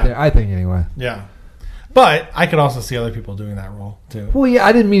it. I think anyway. Yeah, but I could also see other people doing that role too. Well, yeah,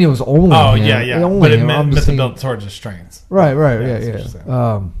 I didn't mean it was only. Oh, him. yeah. But it meant to build towards his strengths. Right.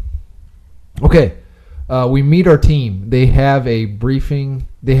 Yeah. Okay, we meet our team. They have a briefing.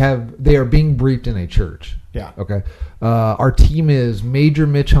 They are being briefed in a church. Yeah. Okay. Our team is Major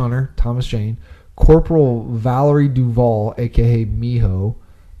Mitch Hunter, Thomas Jane, Corporal Valerie Duvall, aka Miho,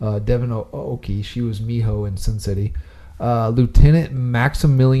 Devin Oki. She was Miho in Sin City. Lieutenant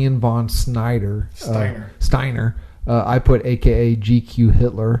Maximilian von Steiner. I put AKA GQ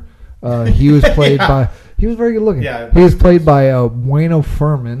Hitler. He was played by. He was very good looking. Yeah, he was played by Bueno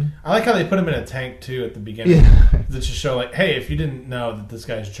Furman. I like how they put him in a tank too at the beginning. That should show like, hey, if you didn't know that this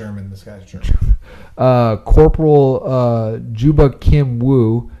guy's German, this guy's German. Corporal Juba Kim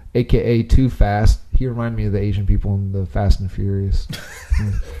Woo, aka Too Fast. He reminded me of the Asian people in the Fast and Furious.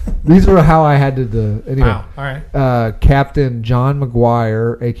 These are how I had to do. Anyway, wow. All right. Captain John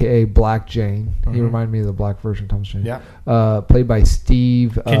McGuire, aka Black Jane. Mm-hmm. He reminded me of the black version of Thomas Jane. Yeah. Played by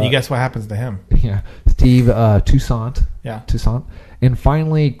Steve. Can you guess what happens to him? Yeah, Steve Toussaint. Yeah. Toussaint. And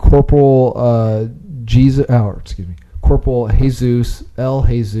finally, Corporal Corporal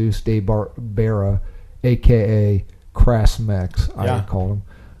Jesus de Barra, aka Crass Mex. I would call him.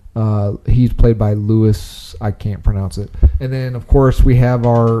 He's played by Louis. I can't pronounce it. And then, of course, we have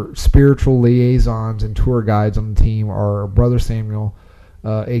our spiritual liaisons and tour guides on the team. Our brother Samuel,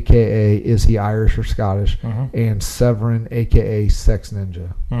 a.k.a. Is He Irish or Scottish? Mm-hmm. And Severin, a.k.a. Sex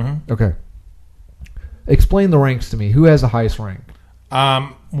Ninja. Mm-hmm. Okay. Explain the ranks to me. Who has the highest rank?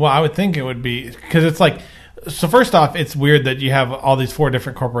 Well, I would think it would be... Because it's like... So first off, it's weird that you have all these 4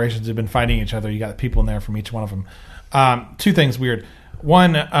 different corporations who've been fighting each other. You got people in there from each one of them. 2 things weird.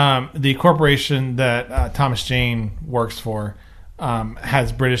 One, the corporation that Thomas Jane works for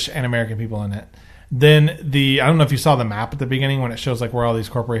has British and American people in it. Then I don't know if you saw the map at the beginning when it shows like where all these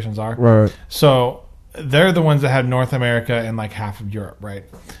corporations are. Right. So they're the ones that have North America and like half of Europe, right?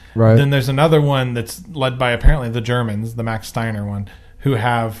 Right. Then there's another one that's led by apparently the Germans, the Max Steiner one, who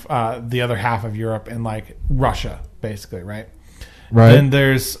have the other half of Europe and like Russia, basically, right? Right. Then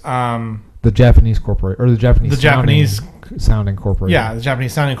there's the Japanese corporation or the Japanese sounding corporation. Yeah, the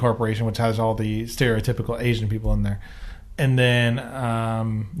Japanese sounding corporation, which has all the stereotypical Asian people in there. And then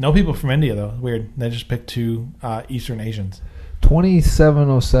no people from India though. Weird. They just picked 2 Eastern Asians.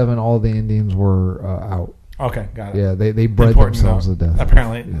 2707. All the Indians were out. Okay, got it. Yeah, they bred themselves to death.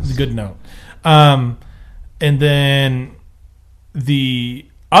 Apparently, yes. It's a good note. And then the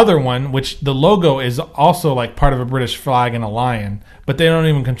other one, which the logo is also like part of a British flag and a lion, but they don't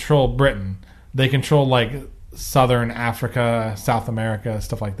even control Britain. They control like Southern Africa, South America,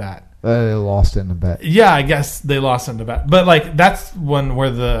 stuff like that. They lost it in a bet. Yeah, I guess they lost it in a bet. But like that's one where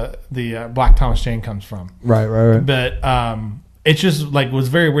the Black Thomas Jane comes from. Right. But it's just like was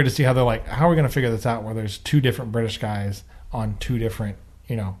very weird to see how they're like, how are we going to figure this out? Where there's 2 different British guys on 2 different,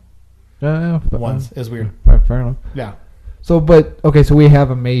 ones is weird. Fair enough. Yeah. So, but okay, so we have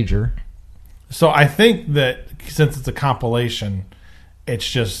a major. So I think that since it's a compilation, it's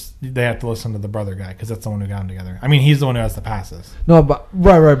just they have to listen to the brother guy because that's the one who got them together. I mean, he's the one who has the passes. No, but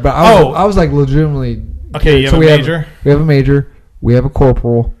right. But I was like legitimately. Okay, you have a major. We have a major. We have a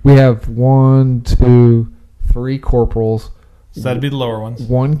corporal. We have 1, 2, 3 corporals. So that'd be the lower ones.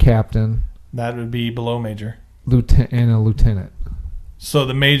 1 captain. That would be below major. And a lieutenant. So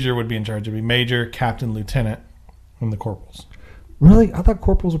the major would be in charge. It'd be major, captain, lieutenant, and the corporals. Really? I thought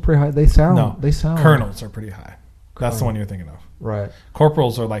corporals were pretty high. They sound. Colonels are pretty high. That's the one you're thinking of. Right.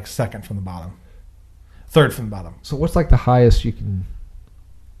 Corporals are like second from the bottom. Third from the bottom. So what's like the highest you can...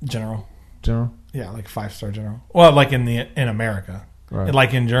 General. Yeah, like 5-star general. Well, like in America. Right.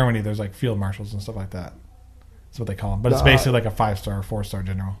 Like in Germany, there's like field marshals and stuff like that. That's what they call them. But it's basically like a 5-star or 4-star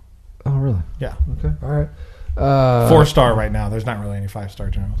general. Oh, really? Yeah. Okay. All right. 4-star right now. There's not really any 5-star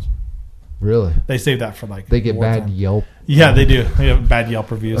generals. Really? They save that for like... They get bad Yelp. Yeah, they do. They have bad Yelp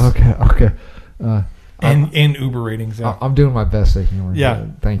reviews. Okay. And Uber ratings. Yeah. I'm doing my best, humor. Yeah.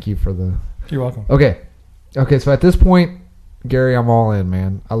 Thank you for the... You're welcome. Okay. So at this point, Gary, I'm all in,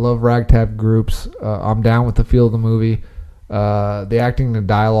 man. I love ragtag groups. I'm down with the feel of the movie. The acting and the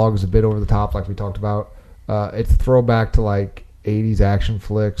dialogue is a bit over the top, like we talked about. It's a throwback to like 80s action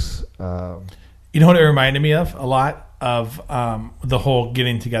flicks. You know what it reminded me of? A lot of the whole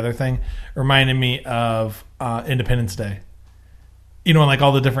getting together thing. It reminded me of Independence Day. You know, like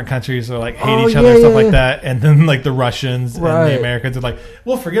all the different countries are like hate each other and stuff like that, and then like the Russians and the Americans are like,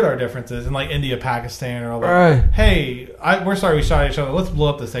 we'll forget our differences, and like India, Pakistan are all like, hey, we're sorry we shot at each other. Let's blow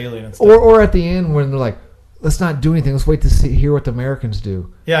up this alien and stuff. Or at the end when they're like, let's not do anything. Let's wait to hear what the Americans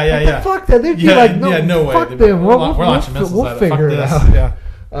do. Yeah. Fuck that. They'd be like, no way. Fuck them. We'll figure it out.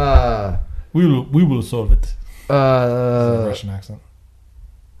 Yeah. We will solve it. Russian accent.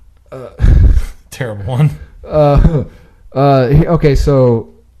 Terrible one. Okay,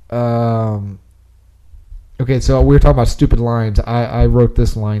 so we were talking about stupid lines. I wrote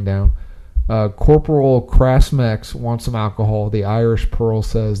this line down. Corporal Krasmex wants some alcohol. The Irish Pearl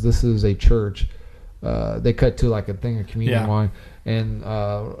says this is a church. They cut to like a thing of communion wine, and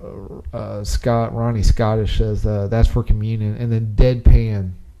Ronnie Scottish says that's for communion, and then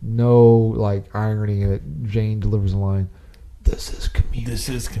deadpan, no like irony in it. Jane delivers a line. This is communion. This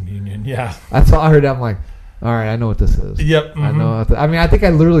is communion. Yeah, that's all I heard. I'm like, all right, I know what this is. Yep. Mm-hmm. I know. I think I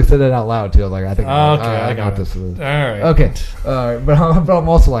literally said it out loud too. Like I think. I know what this is. All right. Okay. But I'm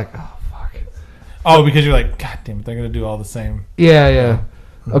also like, oh fuck. Oh, because you're like, God damn it, they're gonna do all the same. Yeah.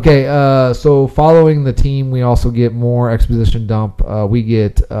 Okay, so following the team, we also get more exposition dump. We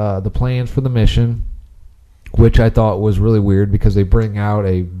get the plans for the mission, which I thought was really weird because they bring out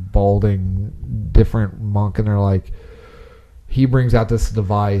a balding, different monk, and they're like, he brings out this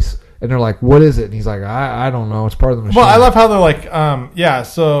device, and they're like, what is it? And he's like, I don't know. It's part of the machine. Well, I love how they're like,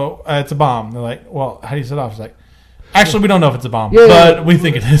 so it's a bomb. They're like, well, how do you set it off? It's like, actually, we don't know if it's a bomb, but we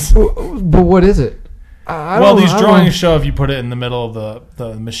think it is. But what is it? These drawings show if you put it in the middle of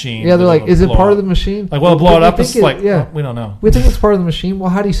the machine. Yeah, they're like, is it part of the machine? Like, well, blow it up. It's like, well, we don't know. We think it's part of the machine. Well,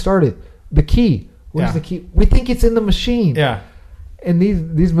 how do you start it? The key. Where's the key? We think it's in the machine. Yeah. And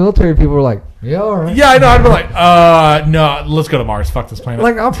these military people are like, yeah, all right. Yeah, I know. I'd be like, no, let's go to Mars. Fuck this planet.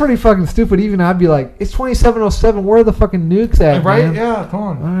 Like, I'm pretty fucking stupid. Even I'd be like, it's 2707. Where are the fucking nukes at, right? Man? Yeah, come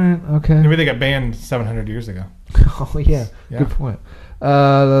on. All right, okay. Maybe they got banned 700 years ago. Oh, yeah. Good point.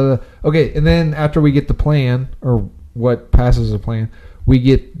 Okay, and then after we get the plan, or what passes as a plan, we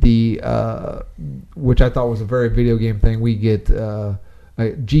get the, which I thought was a very video game thing, we get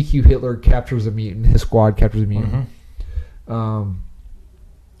GQ Hitler captures a mutant. His squad captures a mutant. Mm-hmm.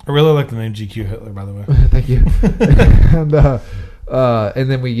 I really like the name GQ Hitler, by the way. Thank you.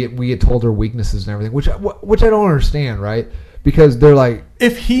 And then we get told their weaknesses and everything, which I don't understand, right? Because they're like,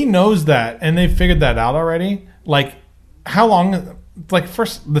 if he knows that and they figured that out already, like how long? Like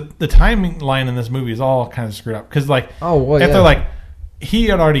first, the timeline in this movie is all kind of screwed up because like, they're like, he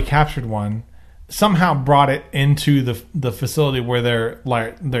had already captured one. Somehow brought it into the facility where they're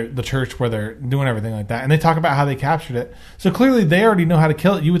like the church where they're doing everything like that, and they talk about how they captured it. So clearly they already know how to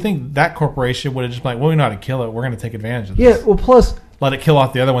kill it. You would think that corporation would have just been like, well, we know how to kill it. We're going to take advantage of this. Yeah. Well, plus let it kill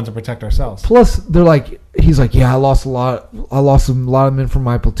off the other ones and protect ourselves. Plus, they're like, he's like, yeah, I lost a lot of men from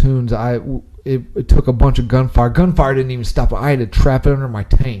my platoons. It took a bunch of gunfire. Gunfire didn't even stop. I had to trap it under my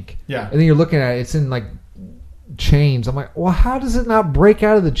tank. Yeah. And then you're looking at it. It's in like chains. I'm like, well, how does it not break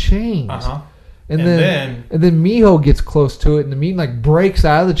out of the chains? Uh-huh. And then Miho gets close to it, and the meat like breaks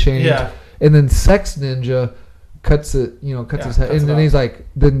out of the chains. Yeah. And then Sex Ninja cuts his head, and then he's like,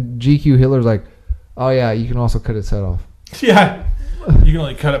 then GQ Hitler's like, oh yeah, you can also cut its head off. Yeah. you can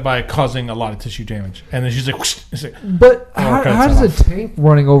only cut it by causing a lot of tissue damage. And then she's like, whoosh, but how does a tank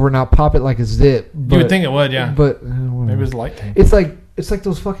running over not pop it like a zip? You would think it would, yeah. But maybe it was a light tank. It's like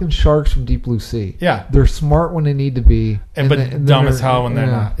those fucking sharks from Deep Blue Sea. Yeah. They're smart when they need to be. But dumb as hell when they're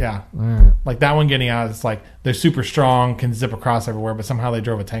not. Yeah. Right. Like that one getting out, it's like they're super strong, can zip across everywhere, but somehow they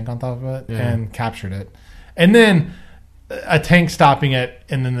drove a tank on top of it and captured it. And then a tank stopping it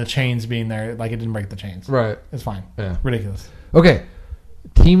and then the chains being there, like it didn't break the chains. Right. It's fine. Yeah. Ridiculous. Okay.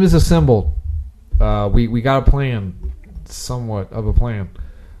 Team is assembled. We got a plan. Somewhat of a plan.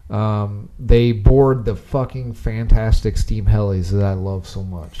 They board the fucking fantastic steam helis that I love so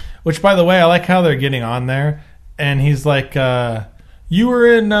much. Which, by the way, I like how they're getting on there, and he's like, "You were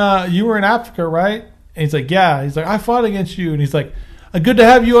in Africa, right?" And he's like, "Yeah." He's like, "I fought against you," and he's like, "Good to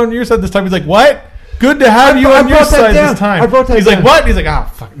have you on your side this time." He's like, "What? Good to have you on your side this time." I wrote that He's down. like, "What?" He's like, "Ah,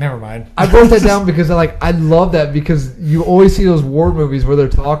 fuck, never mind." I wrote that down because I love that because you always see those war movies where they're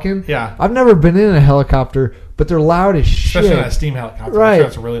talking. Yeah. I've never been in a helicopter, but they're loud as shit. Especially in a steam helicopter. Right. I'm sure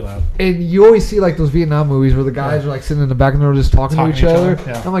it's really loud. And you always see like those Vietnam movies where the guys are like sitting in the back and they're just talking to each other.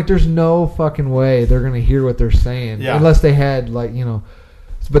 Yeah. I'm like, there's no fucking way they're gonna hear what they're saying unless they had like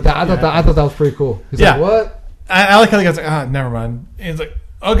But I thought that was pretty cool. He's like, what? I like how the guy's like, never mind. And he's like,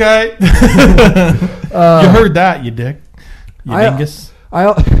 okay. You heard that, you dick. You dingus. I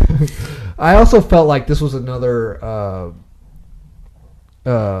also felt like this was another.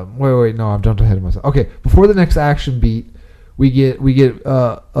 Wait, no, I've jumped ahead of myself. Okay, before the next action beat, we get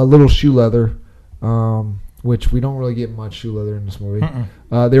a little shoe leather, which we don't really get much shoe leather in this movie.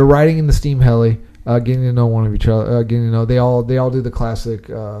 They're riding in the steam heli, getting to know one of each other. Getting to know they all do the classic.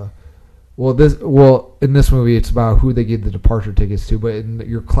 In this movie, it's about who they give the departure tickets to. But in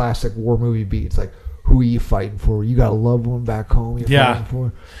your classic war movie beat, it's like, who are you fighting for? You got a loved one back home you're fighting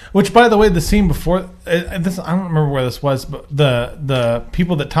for. Which, by the way, the scene before this, I don't remember where this was, but the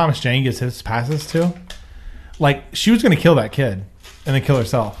people that Thomas Jane gives his passes to, like, she was going to kill that kid and then kill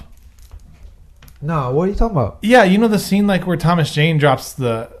herself. No, what are you talking about? Yeah, you know the scene like where Thomas Jane drops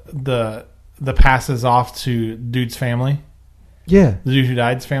the passes off to dude's family. Yeah, the dude who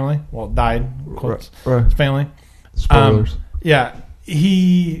died's family. Well, died quotes right. His family. Spoilers. Yeah,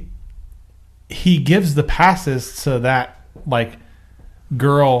 he gives the passes to that like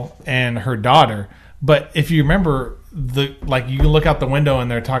girl and her daughter. But if you remember, you can look out the window and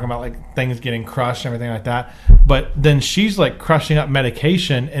they're talking about like things getting crushed and everything like that. But then she's like crushing up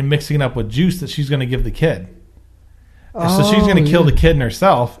medication and mixing it up with juice that she's going to give the kid. So she's going to kill the kid and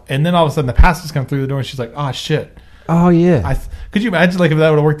herself. And then all of a sudden the passes come through the door and she's like, oh shit. Oh yeah. Could you imagine like if that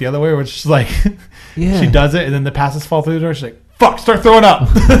would have worked the other way, where it's just like she does it and then the passes fall through the door? She's like, "Fuck! Start throwing up."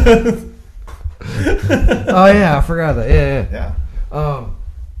 Oh yeah, I forgot that. Yeah.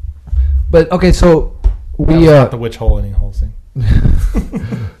 But okay, so we the witch hole ending whole scene.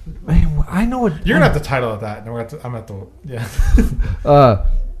 Man, I know what you're gonna have to title it that. I'm at the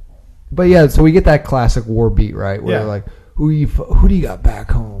But yeah, so we get that classic war beat, right? Where like, who do you got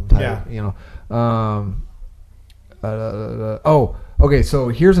back home? Type, okay. So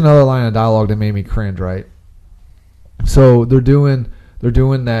here's another line of dialogue that made me cringe. Right. So they're doing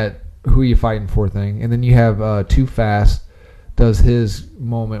that who you fighting for thing, and then you have Too Fast does his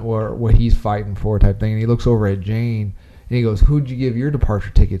moment where what he's fighting for type thing, and he looks over at Jane and he goes, "Who'd you give your departure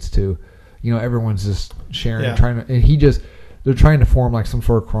tickets to?" Everyone's just sharing, and trying to, and they're trying to form like some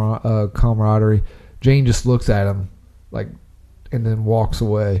sort of camaraderie. Jane just looks at him like, and then walks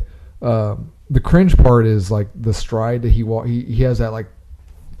away. The cringe part is like the stride that he has that like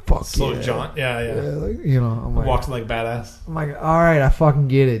fuck slow jaunt. Yeah. Like, I'm like, walks like badass. I'm like, all right, I fucking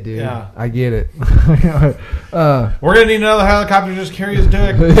get it, dude. Yeah, I get it. We're gonna need another helicopter to just carry his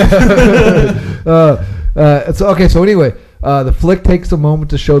dick. So anyway, the flick takes a moment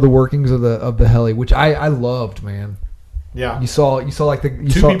to show the workings of the heli, which I loved, man. Yeah, you saw like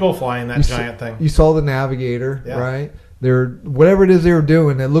two people flying that giant thing. You saw the navigator, right? They're whatever it is they were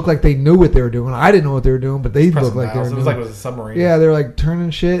doing. It looked like they knew what they were doing. I didn't know what they were doing, but they looked like they were. It was like it was a submarine. Yeah, they're like turning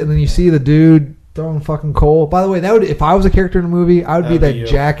shit, and then you see the dude throwing fucking coal. By the way, that would, if I was a character in a movie, I would be that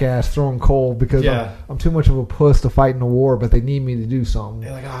jackass throwing coal because I'm too much of a puss to fight in a war, but they need me to do something.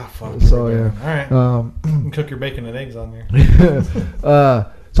 They're like, fuck. So yeah, all right. You can cook your bacon and eggs on there.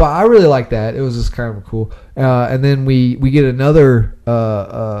 So I really like that. It was just kind of cool. And then we get another,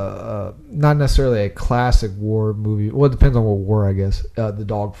 not necessarily a classic war movie. Well, it depends on what war, I guess. The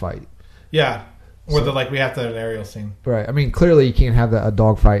dogfight. Yeah. Where we have to have an aerial scene. Right. I mean, clearly you can't have a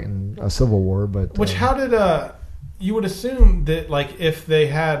dogfight in a civil war, but... how did... you would assume that, like, if they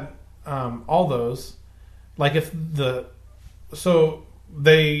had all those... Like, if the... So,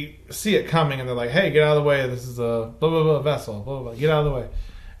 they see it coming and they're like, "Hey, get out of the way! This is a blah blah blah vessel. Blah blah blah. Get out of the way!"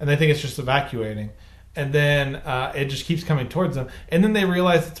 And they think it's just evacuating. And then it just keeps coming towards them. And then they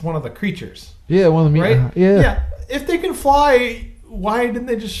realize it's one of the creatures. Yeah, one of the right. Yeah. If they can fly, why didn't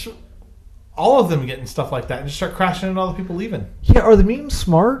they just all of them getting stuff like that and just start crashing into all the people leaving? Yeah, are the mutants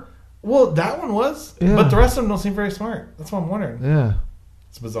smart? Well, that one was, but the rest of them don't seem very smart. That's what I'm wondering. Yeah,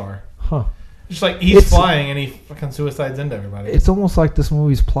 it's bizarre. Huh? Just like he's flying and he fucking suicides into everybody. It's almost like this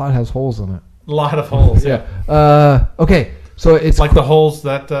movie's plot has holes in it. A lot of holes. Yeah. Okay, so it's like the holes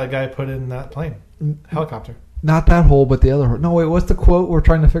that guy put in that plane helicopter. Not that hole, but the other hole. No, wait. What's the quote we're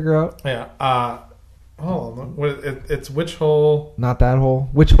trying to figure out? Yeah. It's which hole? Not that hole.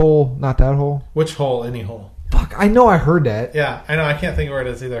 Which hole? Not that hole. Which hole? Any hole. Fuck! I know I heard that. Yeah, I know. I can't think of where it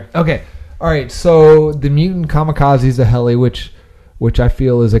is either. Okay. All right. So the mutant kamikaze is a heli, which I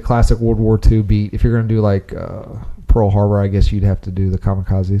feel is a classic World War II beat. If you're going to do like Pearl Harbor, I guess you'd have to do the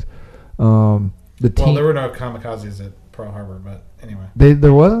kamikazes. Well, there were no kamikazes at Pearl Harbor, but anyway.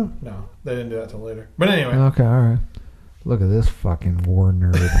 There wasn't? No, they didn't do that till later. But anyway. Okay, all right. Look at this fucking war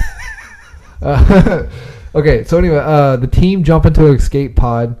nerd. Okay, so anyway, the team jump into an escape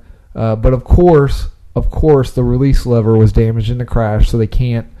pod, but of course, the release lever was damaged in the crash, so they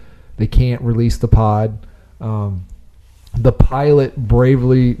can't release the pod. The pilot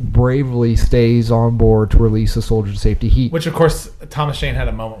bravely stays on board to release the soldier to safety. Which of course Thomas Jane had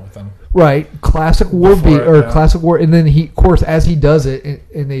a moment with them. Right, classic war classic war, and then he, of course, as he does it,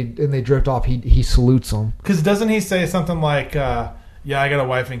 and they drift off, he salutes them. Because doesn't he say something like, "Yeah, I got a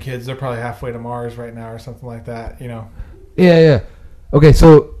wife and kids. They're probably halfway to Mars right now," or something like that. You know. Yeah. Okay,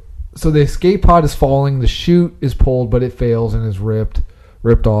 so the escape pod is falling. The chute is pulled, but it fails and is ripped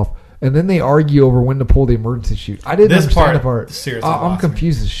off. And then they argue over when to pull the emergency chute. I didn't understand the part. Seriously, I'm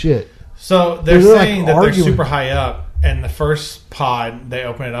confused as shit. So they're saying that they're super high up, and the first pod, they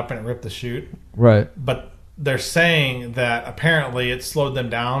open it up and it ripped the chute. Right. But they're saying that apparently it slowed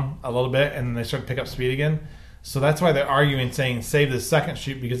them down a little bit, and then they started to pick up speed again. So that's why they're arguing, saying save the second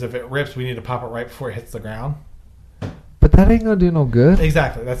chute, because if it rips, we need to pop it right before it hits the ground. But that ain't gonna do no good.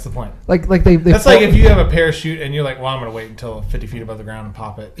 Exactly, that's the point. Like they that's like if you have a parachute and you're like, well, I'm gonna wait until 50 feet above the ground and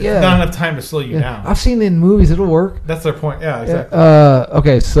pop it. It's not enough time to slow you down. I've seen it in movies; it'll work. That's their point. Yeah, exactly.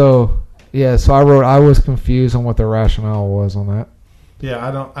 Okay, so I wrote I was confused on what the rationale was on that. Yeah, I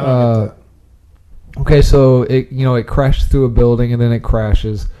don't get that. Okay, so it crashes through a building and then it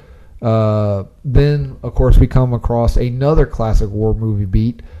crashes. Then of course we come across another classic war movie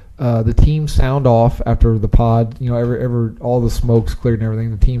beat. The team sound off after the pod, all the smoke's cleared and everything.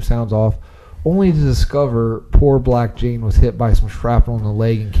 The team sounds off, only to discover poor Black Jane was hit by some shrapnel in the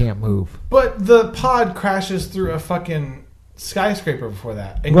leg and can't move. But the pod crashes through a fucking skyscraper before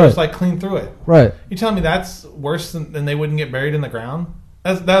that and goes like clean through it. Right. You telling me that's worse than they wouldn't get buried in the ground?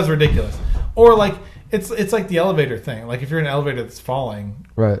 That was ridiculous. Or like it's like the elevator thing. Like if you're in an elevator that's falling,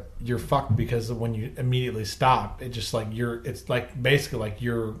 right, you're fucked because when you immediately stop, it just like it's like basically like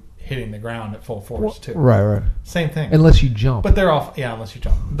you're hitting the ground at full force too. Right. Same thing. Unless you jump. But they're all unless you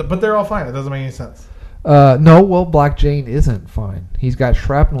jump. But they're all fine. It doesn't make any sense. No, well, Black Jane isn't fine. He's got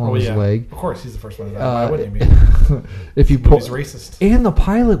shrapnel on his leg. Of course, he's the first one to die. Why wouldn't he be? If you pull, he's racist. And the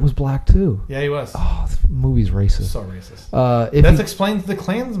pilot was black too. Yeah, he was. Oh, this movie's racist. So racist. That explains the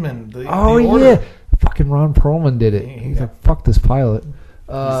Klansmen. The order. Yeah, fucking Ron Perlman did it. He's like, fuck this pilot.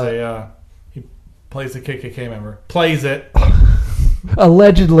 He plays the KKK member. Plays it.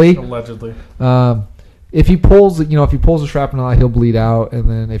 Allegedly. If he pulls the shrapnel out, he'll bleed out, and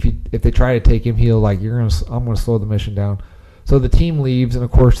then if they try to take him, he'll I'm gonna slow the mission down. So the team leaves, and of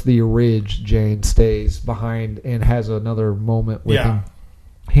course the Ridge Jane stays behind and has another moment with him.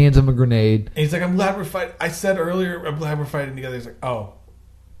 Hands him a grenade. And he's like, "I'm glad we're fighting." I said earlier, "I'm glad we're fighting together." He's like, "Oh,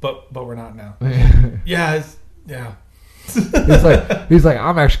 but we're not now." Yeah. he's like,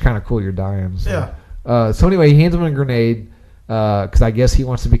 "I'm actually kind of cool. You're dying." So. Yeah. So anyway, he hands him a grenade. Because I guess he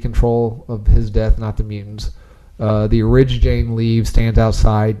wants to be in control of his death, not the mutants. The Ridge Jane leaves, stands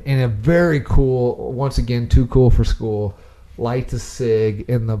outside, and a very cool, once again, too cool for school, lights a cig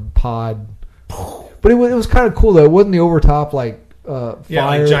in the pod. But it was kind of cool, though. It wasn't the overtop, fire.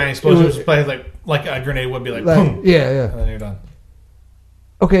 Like giant explosions, like a grenade would be like boom. Yeah. And then you're done.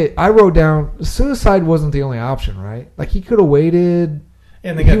 Okay, I wrote down, suicide wasn't the only option, right? Like, he could have waited.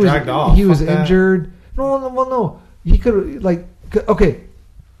 And they got dragged off. He was injured. No. He could okay.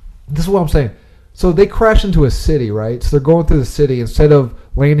 This is what I'm saying. So they crash into a city, right? So they're going through the city instead of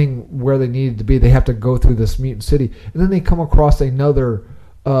landing where they needed to be. They have to go through this mutant city, and then they come across another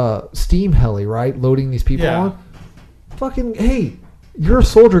steam heli, right? Loading these people on. Fucking hey, you're a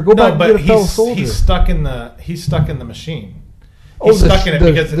soldier. Go back and get a fellow soldier. He's stuck in the machine. He's stuck in it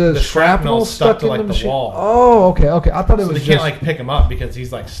because the shrapnel stuck to like the wall. Oh, okay. I thought it was. They can't like pick him up because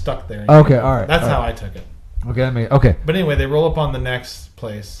he's like stuck there. Okay, all right. That's how I took it. Okay, okay. But anyway, they roll up on the next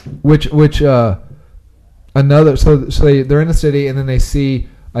place. Which another. So they're in the city, and then they see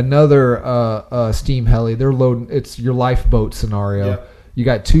another steam heli. They're loading. It's your lifeboat scenario. Yep. You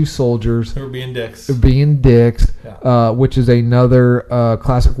got two soldiers who are being dicks. Yeah. Which is another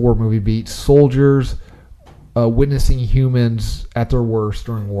classic war movie beat. Soldiers witnessing humans at their worst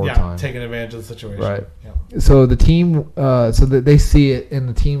during wartime. Yeah, taking advantage of the situation. Right. Yeah. So the team, they see it, and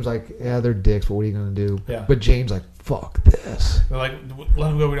the team's like, yeah, they're dicks, but what are you going to do? Yeah. But James like, fuck this. They're like,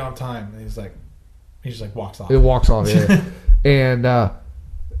 let him go, we don't have time. And he just like walks off. It walks off, yeah. And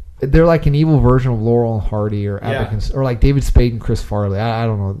they're like an evil version of Laurel and Hardy or or like David Spade and Chris Farley. I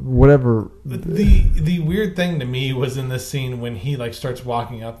don't know, whatever. The weird thing to me was in this scene when he like starts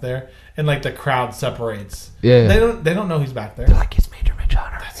walking up there and like the crowd separates. Yeah. They don't know he's back there. They're like, it's Major Mitch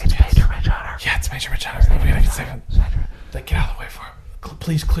Hunter. It's Major Mitch Hunter. Yeah, it's Major Mitch Hunter. We gotta get a second. Like, get out of the way for him.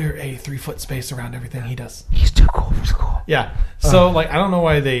 Please clear a 3-foot space around everything he does. He's too cool for school. Yeah. So like I don't know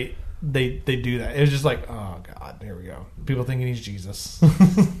why they do that. It was just like, oh god, here we go. People thinking he's Jesus.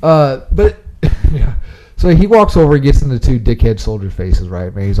 But yeah. So he walks over, he gets into two dickhead soldier faces,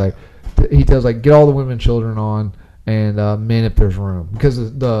 right? Man, he's like, he tells like, get all the women and children on, and men if there's room,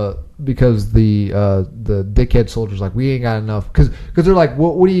 because the dickhead soldiers like, we ain't got enough, because they're like,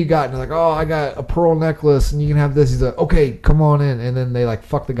 what do you got? And they're like, oh, I got a pearl necklace, and you can have this. He's like, okay, come on in, and then they like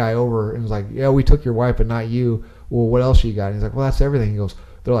fuck the guy over, and he's like, yeah, we took your wife, but not you. Well, what else you got? And he's like, well, that's everything. He goes,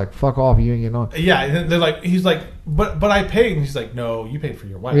 they're like, fuck off, you ain't getting on. Yeah, they're like, he's like, but I paid, and he's like, no, you paid for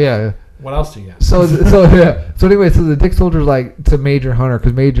your wife. Yeah. What else do you got? So yeah. So anyway, so the Dick Soldier's like to Major Hunter,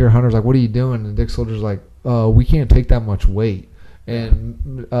 because Major Hunter's like, what are you doing? And Dick Soldier's like, we can't take that much weight.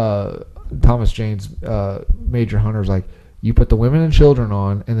 And Thomas Jane's Major Hunter's like, you put the women and children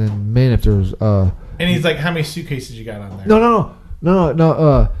on, and then men if there's. And he's like, how many suitcases you got on there?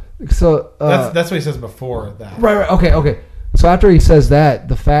 No. So that's what he says before that. Right. Okay. So after he says that,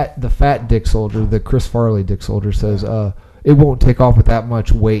 the fat Dick Soldier, the Chris Farley Dick Soldier, says, it won't take off with that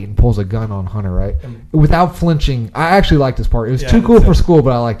much weight, and pulls a gun on Hunter, right? Without flinching. I actually liked this part. It was too cool for school,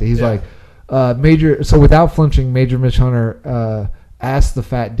 but I liked it. He's like, so without flinching, Major Mitch Hunter asks the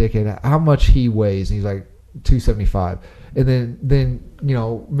fat dickhead how much he weighs, and he's like 275. And then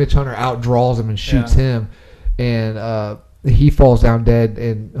Mitch Hunter outdraws him and shoots him, and he falls down dead,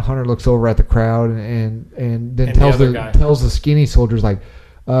 and Hunter looks over at the crowd and then tells the skinny soldiers like,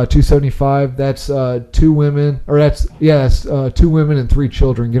 275. That's two women, or that's 2 women and 3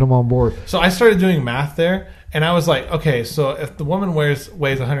 children. Get them on board. So I started doing math there, and I was like, okay, so if the woman weighs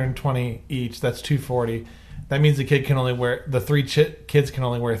 120 each, that's 240. That means the 3 kids can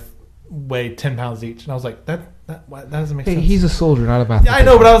only weigh 10 pounds each. And I was like, that doesn't make sense. He's a soldier, not a mathematician. Yeah, I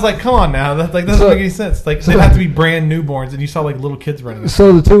know, but I was like, come on now, that doesn't make any sense. Like, they have to be brand newborns, and you saw like little kids running.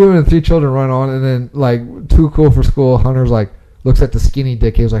 So the 2 women and 3 children run on, and then like, too cool for school. Hunter's like, looks at the skinny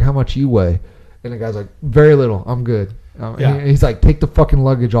dick. He was like, how much you weigh? And the guy's like, very little. I'm good. He's like, take the fucking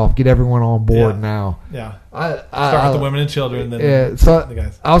luggage off. Get everyone on board now. Yeah. Start with the women and children. Then so the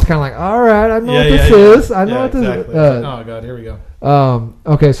guys. I was kind of like, all right, I know what this is. I know what this is. Oh, God, here we go.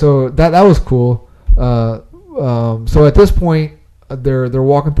 Okay, so that was cool. So at this point, they're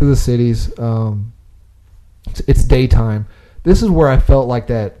walking through the cities. It's daytime. This is where I felt like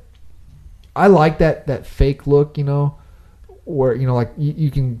that. I like that fake look, where like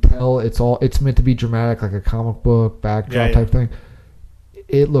you can tell it's meant to be dramatic, like a comic book backdrop type thing.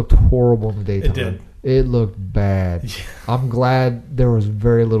 It looked horrible in the daytime. It did. It looked bad. Yeah. I'm glad there was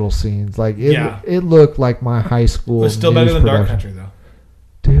very little scenes. Like it looked like my high school. It was still better than Dark Country though.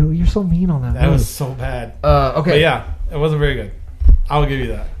 Dude, you're so mean on that. That was so bad. Okay, but yeah, it wasn't very good. I'll give you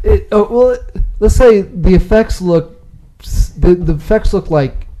that. Let's say the effects look. The effects look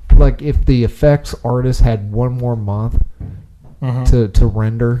like if the effects artist had one more month to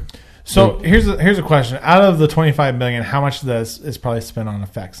render. So here's a question: out of the $25 million, how much of this is probably spent on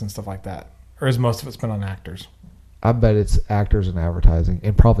effects and stuff like that, or is most of it spent on actors? I bet it's actors and advertising,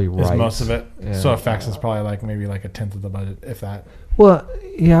 and probably rights. Is most of it? Yeah. So effects is probably maybe a tenth of the budget, if that. Well,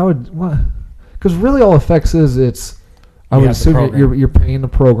 yeah, I would. Because really, all effects is I would assume you're paying the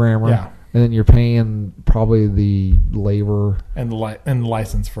programmer, and then you're paying probably the labor and the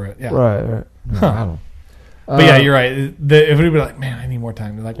license for it. Yeah, right. Huh. I don't. But yeah, you're right. If everybody be like, man, I need more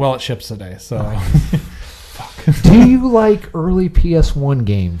time. They're like, well, it ships today, so. Fuck. Do you like early PS1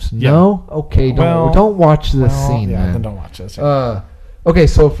 games? Yeah. No. Okay. Don't watch this scene. Yeah, then don't watch this. Okay,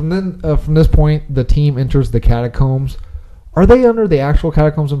 so from this point, the team enters the catacombs. Are they under the actual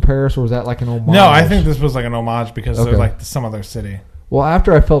catacombs in Paris, or was that like an homage? No, I think this was like an homage because they're like some other city. Well,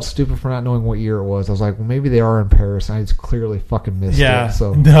 after I felt stupid for not knowing what year it was, I was like, well, maybe they are in Paris, and I just clearly fucking missed it.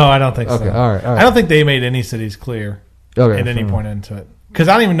 So no, I don't think so. Okay, all right. I don't think they made any cities clear at any point into it. Because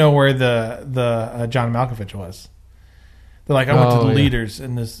I don't even know where the John Malkovich was. They're like, I went to the leaders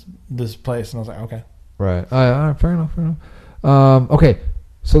in this place, and I was like, okay. Right. All right, fair enough. Okay.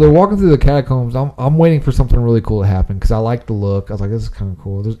 So they're walking through the catacombs. I'm waiting for something really cool to happen because I like the look. I was like, this is kind of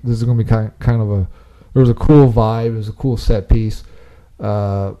cool. This is going to be kind of there was a cool vibe. It was a cool set piece.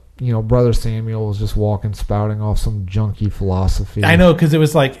 Brother Samuel was just walking, spouting off some junky philosophy. I know, because it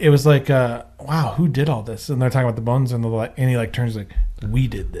was like, wow, who did all this? And they're talking about the bones, and he like turns like, we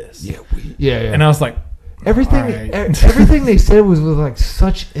did this. Yeah. And I was like, everything they said was with like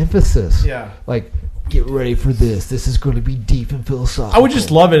such emphasis. Yeah. Like, get ready for this. This is going to be deep and philosophical. I would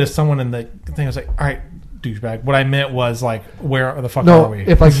just love it if someone in the thing was like, all right, douchebag. What I meant was like, where the fuck are we?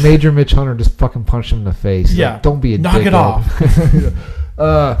 If like Major Mitch Hunter just fucking punched him in the face. Yeah. Like, don't be a knock dickhead. It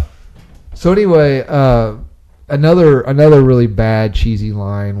off. So anyway, another really bad cheesy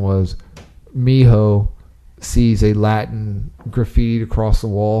line was Miho sees a Latin graffiti across the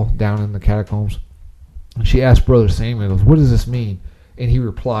wall down in the catacombs. And she asks Brother Samuel, goes, what does this mean? And he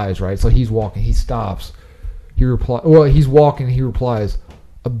replies, right? So he's walking. He stops. He's walking. He replies,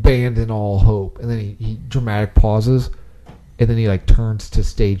 abandon all hope. And then he dramatic pauses. And then he like turns to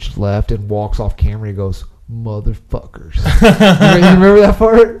stage left and walks off camera. He goes, motherfuckers. You remember that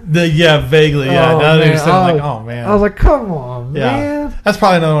part? Vaguely. Yeah. Now that you're saying, like, oh, man. I was like, come on, man. That's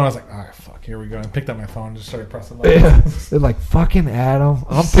probably another one I was like, all right, fuck, here we go. And picked up my phone and just started pressing buttons. They're like, fucking Adam.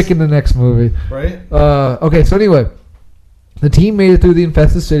 I'm picking the next movie. Right? Okay, so anyway. The team made it through the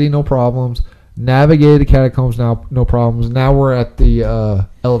infested city, no problems. Navigated the catacombs, now no problems. Now we're at the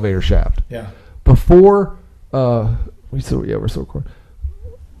elevator shaft. Yeah. Before, we're still recording.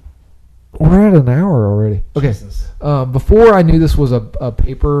 We're at an hour already. Okay. Before I knew this was a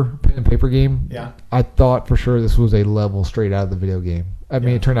pen and paper game, I thought for sure this was a level straight out of the video game. I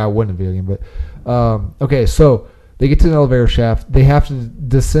mean, it turned out it wasn't a video game, but okay. So they get to the elevator shaft. They have to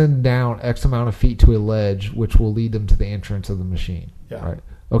descend down X amount of feet to a ledge, which will lead them to the entrance of the machine. Yeah. Right.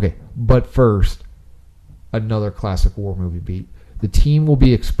 Okay. But first, another classic war movie beat. The team will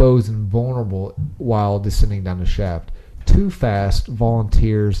be exposed and vulnerable while descending down the shaft. Too Fast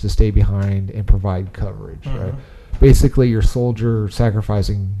volunteers to stay behind and provide coverage. Mm-hmm. Right. Basically, your soldier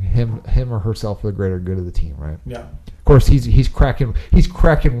sacrificing him or herself for the greater good of the team. Right. Yeah. Of course, he's cracking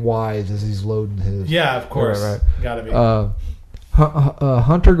wise as he's loading his. Yeah, of course. Right. Gotta be.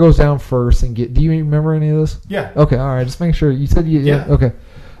 Hunter goes down first and do you remember any of this? Yeah. Okay. All right. Just make sure you said you. Yeah. Okay.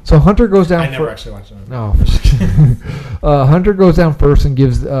 So Hunter goes down. I never actually watched it. No. Hunter goes down first and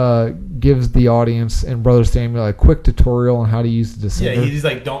gives the audience and Brother Samuel a quick tutorial on how to use the descender. Yeah, he's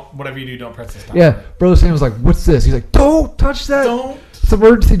like, whatever you do, don't press this. Yeah, Brother Samuel's like, what's this? He's like, don't touch that. Don't. It's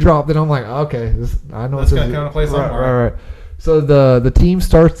emergency drop. Then I'm like, okay, I know that's gonna come into play somewhere. Right. So the team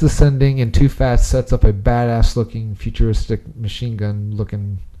starts descending, and Too Fast sets up a badass looking futuristic machine gun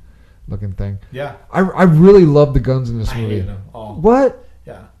looking thing. Yeah. I really love the guns in this movie. I hate them all. What?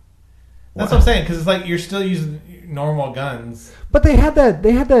 Yeah. That's what I'm saying, because it's like you're still using normal guns. But they had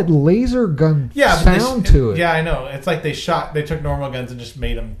that laser gun sound to it. Yeah, I know. It's like they took normal guns and just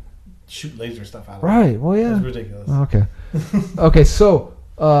made them shoot laser stuff out of it. Right. Well, yeah. It's ridiculous. Okay. Okay. So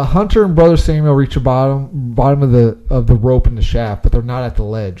Hunter and Brother Samuel reach the bottom of the rope in the shaft, but they're not at the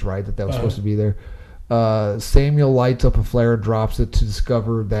ledge, right? That was supposed to be there. Samuel lights up a flare, drops it to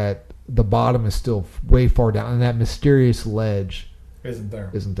discover that the bottom is still way far down, and that mysterious ledge isn't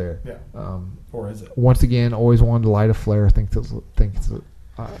there. Yeah. Or is it? Once again, always wanted to light a flare.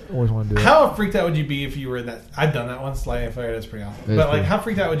 I always want to do it. How freaked out would you be if you were in that? I've done that once. Lighting a flare is pretty awesome. But like, how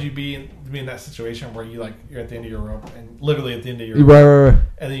freaked out would you be in that situation where you're at the end of your rope and literally at the end of your rope, right.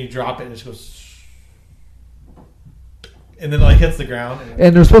 And then you drop it and it just goes, and then like hits the ground.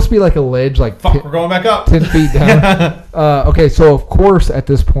 And there's supposed to be like a ledge, like we're going back up 10 feet down. Okay, so of course at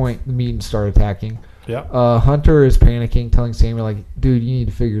this point the mutants start attacking. Yeah. Hunter is panicking, telling Samuel, like, dude, you need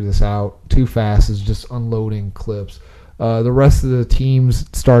to figure this out. Too Fast is just unloading clips. The rest of the team's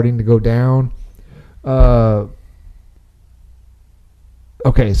starting to go down.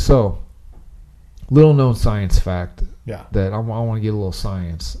 Okay, so little known science fact. Yeah. That I want to get a little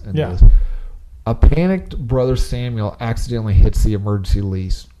science in yeah. this. A panicked Brother Samuel accidentally hits the emergency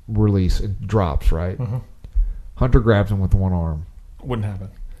release and drops, right? Mm-hmm. Hunter grabs him with one arm. Wouldn't happen.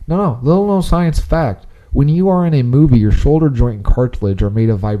 No. Little known science fact. When you are in a movie, your shoulder joint and cartilage are made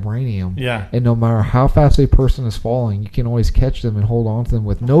of vibranium. Yeah. And no matter how fast a person is falling, you can always catch them and hold on to them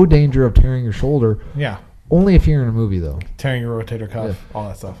with no danger of tearing your shoulder. Yeah. Only if you're in a movie, though. Tearing your rotator cuff, all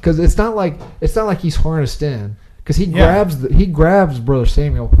that stuff. Because it's not like he's harnessed in. Because he grabs Brother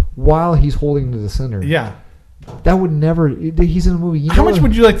Samuel while he's holding to the center. Yeah. That would never. He's in a movie. How much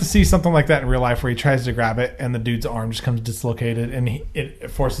would you like to see something like that in real life, where he tries to grab it and the dude's arm just comes dislocated and it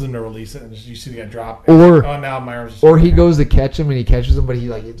forces him to release it, and you see the guy drop? Or now my arm's just. Or he goes to catch him and he catches him, but he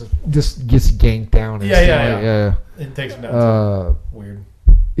like it just gets ganked down. Yeah. It takes him down. Weird.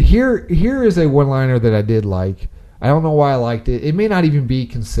 Here is a one-liner that I did like. I don't know why I liked it. It may not even be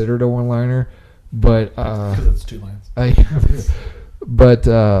considered a one-liner, but because it's 2 lines. I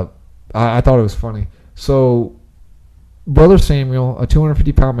thought it was funny. So, Brother Samuel, a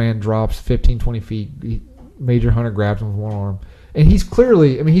 250-pound man, drops 15, 20 feet. Major Hunter grabs him with one arm, and he's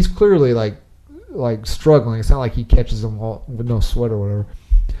clearly like struggling. It's not like he catches him with no sweat or whatever.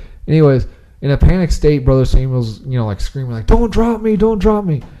 Anyways, in a panicked state, Brother Samuel's like screaming like, "Don't drop me! Don't drop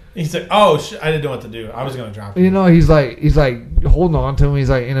me!" He's like, "Oh shit! I didn't know what to do. I was gonna drop you." He's like holding on to him. He's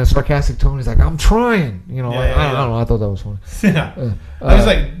like in a sarcastic tone. He's like, "I'm trying." I don't know. I thought that was funny. Yeah. I was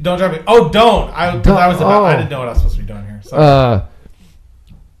like, "Don't drop me." Oh, don't! I didn't know what I was supposed to be doing here. Sorry.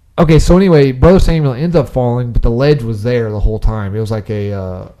 Okay. So anyway, Brother Samuel ends up falling, but the ledge was there the whole time. It was like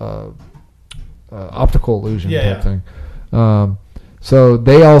a optical illusion type thing. So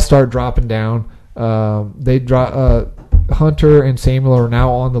they all start dropping down. They drop. Hunter and Samuel are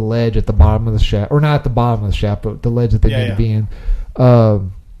now on the ledge at the bottom of the shaft, or not at the bottom of the shaft, but the ledge that they need to be in.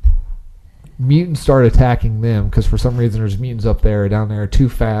 Mutants start attacking them because for some reason there's mutants up there, down there. Too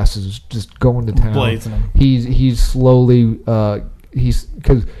Fast is just going to town. Blazing them. He's slowly he's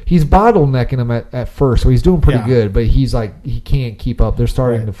bottlenecking them at first, so he's doing pretty good, but he's like he can't keep up. They're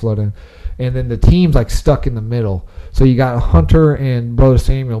starting to flood in, and then the team's like stuck in the middle. So you got Hunter and Brother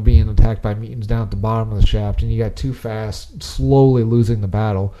Samuel being attacked by mutants down at the bottom of the shaft, and you got Too Fast slowly losing the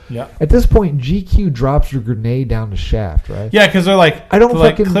battle. Yeah. At this point, GQ drops your grenade down the shaft, right? Yeah, because they're like,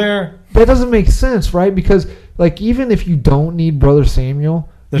 clear. That doesn't make sense, right? Because like even if you don't need Brother Samuel,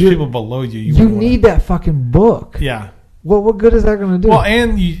 there's people below you. You need that fucking book. Yeah. What good is that going to do? Well,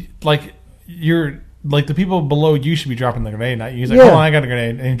 and you're like the people below you should be dropping the grenade, not you. He's like, hold on, I got a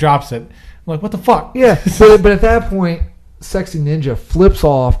grenade, and he drops it. I'm like, what the fuck? Yeah, but at that point, Sexy Ninja flips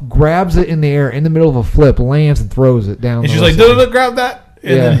off, grabs it in the air in the middle of a flip, lands and throws it down. And she's like, grab that,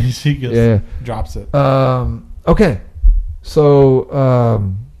 and then she just drops it. Okay,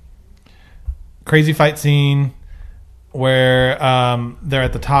 so crazy fight scene where they're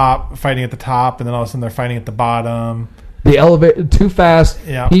at the top, fighting at the top, and then all of a sudden they're fighting at the bottom. The elevator Too Fast.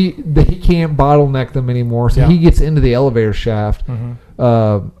 Yeah. He can't bottleneck them anymore, so he gets into the elevator shaft. Mm-hmm.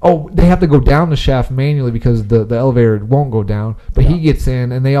 They have to go down the shaft manually because the elevator won't go down. But he gets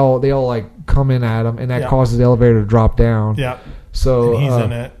in, and they all like come in at him, and that causes the elevator to drop down. Yeah. So and he's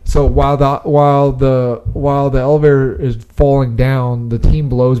in it. So while the elevator is falling down, the team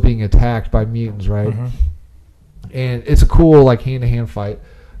below is being attacked by mutants, right? Mm-hmm. And it's a cool like hand-to-hand fight.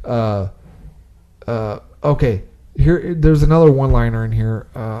 Okay. Here, there's another one-liner in here.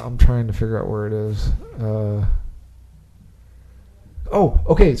 I'm trying to figure out where it is.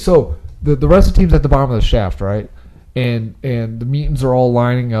 Okay. So the rest of the team's at the bottom of the shaft, right? And the mutants are all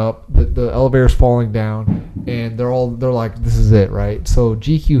lining up. The elevator's falling down, and they're like, "This is it, right?" So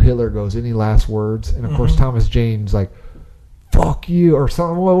GQ Hitler goes, "Any last words?" And of course Thomas Jane's like, "Fuck you" or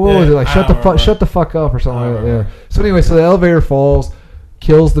something. What was it like? Shut the fuck up or something like that. Yeah. So anyway, so the elevator falls.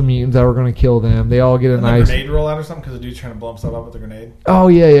 Kills the mutants that were going to kill them. They all get a nice grenade roll out or something because the dude's trying to blow himself up with a grenade. Oh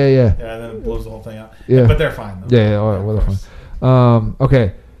yeah. Yeah, and then it blows the whole thing out. Yeah, but they're fine though. They're fine.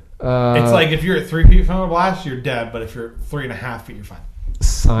 Okay. It's like if you're at 3 feet from a blast, you're dead. But if you're 3.5 feet, you're fine.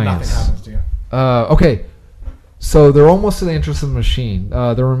 Science. Nothing happens to you. Okay. So they're almost to the entrance of the machine.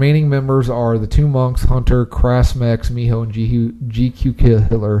 The remaining members are the 2 monks, Hunter, Krasmex, Miho, and GQ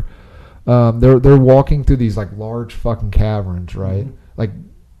Hitler. They're walking through these like large fucking caverns, right? Mm-hmm. Like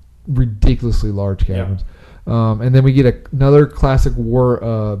ridiculously large caverns. Yeah. And then we get another classic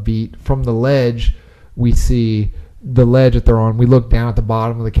war beat from the ledge. We see the ledge that they're on. We look down at the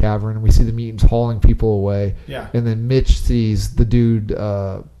bottom of the cavern and we see the mutants hauling people away. Yeah. And then Mitch sees the dude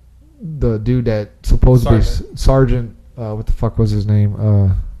that supposed to be Sergeant. What the fuck was his name?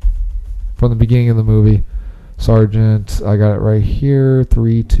 From the beginning of the movie. Sergeant, I got it right here.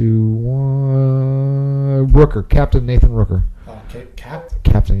 3, 2, 1. Rooker, Captain Nathan Rooker.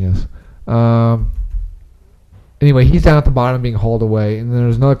 Captain, yes. Anyway, he's down at the bottom being hauled away, and then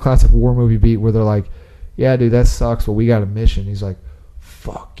there's another classic war movie beat where they're like, "Yeah, dude, that sucks, but we got a mission." He's like,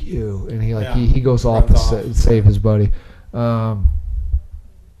 "Fuck you," and he goes off to save his buddy.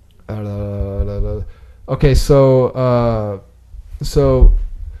 Okay, so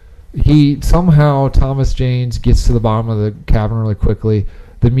Thomas Janes gets to the bottom of the cabin really quickly.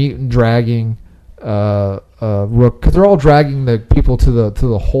 The mutant dragging Rook, because they're all dragging the people to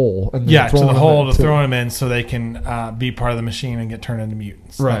the hole. And to the hole to throw them in so they can be part of the machine and get turned into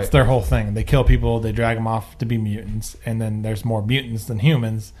mutants. Right. That's their whole thing. They kill people, they drag them off to be mutants, and then there's more mutants than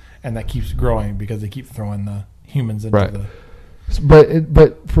humans, and that keeps growing because they keep throwing the humans into the...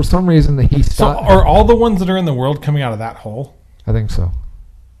 But for some reason he stopped. So are all the ones that are in the world coming out of that hole? I think so.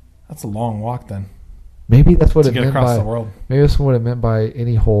 That's a long walk then. Maybe that's what to it get meant across by the world. Maybe that's what it meant by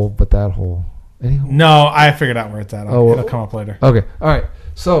any hole but that hole. Any hole? No, I figured out where it's at. It'll come up later. Okay. All right.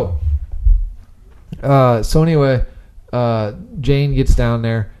 So anyway, Jane gets down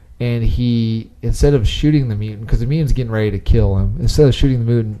there and he, instead of shooting the mutant, because the mutant's getting ready to kill him, instead of shooting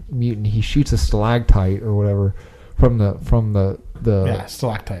the mutant, he shoots a stalactite or whatever from the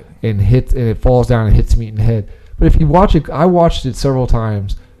stalactite, and it falls down and hits the mutant head. But if you watch it, I watched it several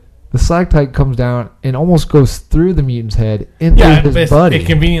times. The stalactite comes down and almost goes through the mutant's head into his body. It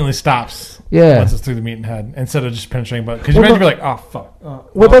conveniently stops. Yeah, once it's through the mutant head instead of just penetrating. But because you imagine, be like, oh fuck.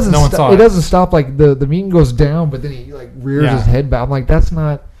 It doesn't stop. Like the mutant goes down, but then he like rears his head back. I'm like, that's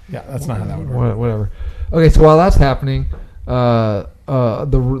not. Yeah, that's not how that would work. Whatever. Okay, so while that's happening, the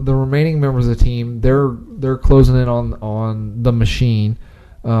remaining members of the team, they're closing in on the machine.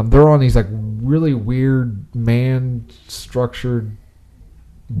 They're on these like really weird man-structured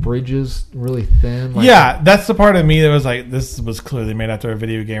bridges, really thin. Like that's the part of me that was like, this was clearly made after a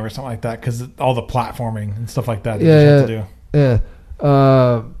video game or something like that, because all the platforming and stuff like that you have to do.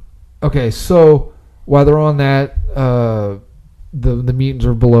 Yeah. Okay, so while they're on that, the mutants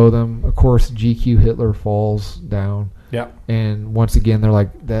are below them. Of course, GQ Hitler falls down. Yep. And once again, they're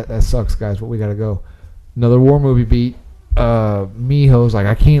like, that sucks, guys, but we got to go. Another war movie beat. Miho's like,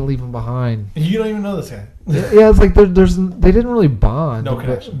 I can't leave him behind. You don't even know this guy. Yeah, it's like they didn't really bond. No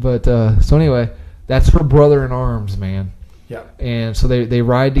connection. But so anyway, that's her brother in arms, man. Yeah. And so they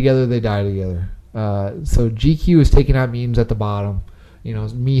ride together, they die together. So GQ is taking out mutants at the bottom. You know,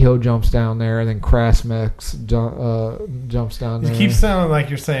 Miho jumps down there, and then Krasmex jumps down there. It keeps sounding like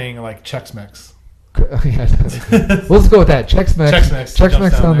you're saying like Chex-Mex. Let's go with that.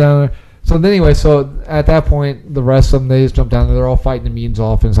 Chex-Mex down there. So anyway, so at that point, the rest of them, they just jump down there. They're all fighting the mutants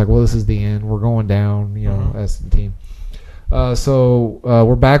off, and it's like, well, this is the end. We're going down, as the team. So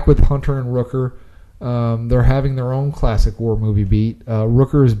we're back with Hunter and Rooker. They're having their own classic war movie beat.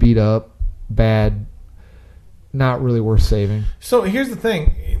 Rooker is beat up, bad, not really worth saving. So here's the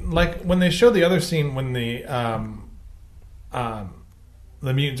thing. Like, when they show the other scene when the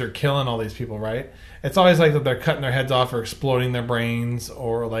mutants are killing all these people, right? It's always like that they're cutting their heads off or exploding their brains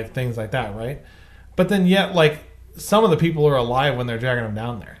or like things like that, right? But then yet, like, some of the people are alive when they're dragging them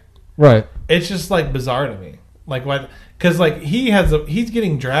down there. Right. It's just like bizarre to me. Like, what? Because like he's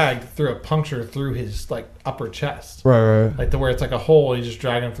getting dragged through a puncture through his like upper chest. Right. Like where it's like a hole. He's just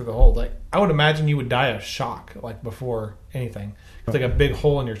dragging him through the hole. Like, I would imagine you would die of shock like before anything. It's like a big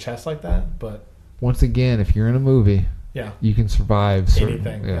hole in your chest like that. But once again, if you're in a movie, you can survive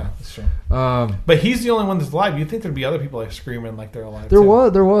anything. Yeah, that's true. But he's the only one that's alive. You'd think there'd be other people like screaming like they're alive. There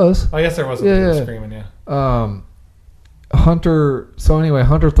was. I guess there was. People screaming. Yeah. Hunter. So anyway,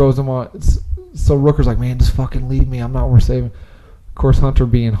 Hunter throws him on. So Rooker's like, man, just fucking leave me. I'm not worth saving. Of course, Hunter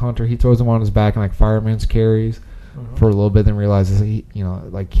being Hunter, he throws him on his back and like fireman's carries for a little bit, then realizes he,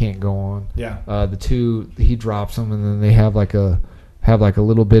 can't go on. Yeah. The two, he drops them, and then they have like a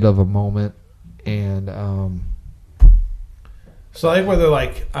little bit of a moment, and so like where they're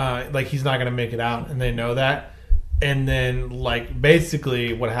like he's not gonna make it out, and they know that, and then like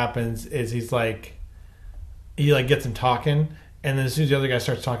basically what happens is he gets him talking. And then as soon as the other guy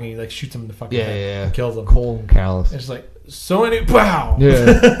starts talking, he like shoots him in the fucking head and kills him. Cold and callous. It's like, so any pow.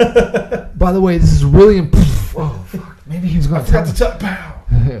 Yeah. By the way, this is really oh fuck. Maybe he was going to tell pow.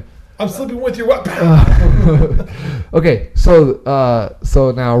 I'm sleeping with your what pow. Okay, so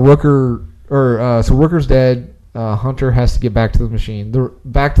now Rooker's dead. Hunter has to get back to the machine. They're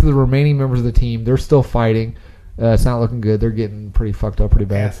back to the remaining members of the team. They're still fighting. It's not looking good. They're getting pretty fucked up pretty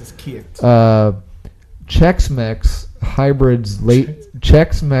bad. Ass is kicked. Chex-Mex hybrid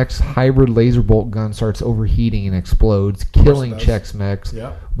laser bolt gun starts overheating and explodes, killing Chex-Mex,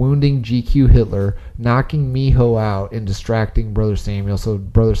 wounding GQ Hitler, knocking Miho out, and distracting Brother Samuel. So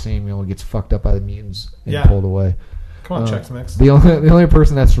Brother Samuel gets fucked up by the mutants and pulled away. Come on, Chex-Mex. The only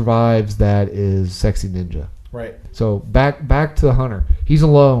person that survives that is Sexy Ninja. Right. So back to the Hunter. He's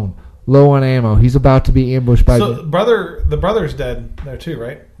alone, low on ammo. He's about to be ambushed by. So the brother's dead there too,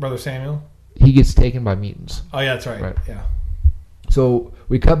 right? Brother Samuel. He gets taken by mutants. Oh yeah, that's right. Yeah. So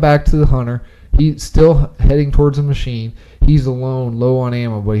we cut back to the hunter. He's still heading towards the machine. He's alone, low on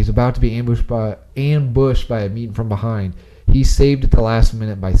ammo, but he's about to be ambushed by a mutant from behind. He's saved at the last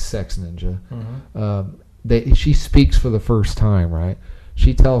minute by Sex Ninja. She speaks for the first time, right?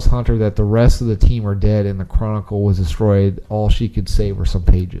 She tells Hunter that the rest of the team are dead and the Chronicle was destroyed. All she could save were some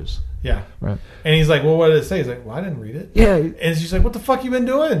pages. Yeah. Right. And he's like, well, what did it say? He's like, well, I didn't read it. Yeah. And she's like, what the fuck you been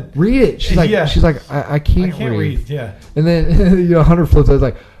doing? Read it. She's like, I can't read. Yeah. And then, Hunter flips out. He's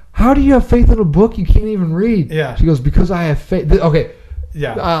like, how do you have faith in a book you can't even read? Yeah. She goes, because I have faith. Okay.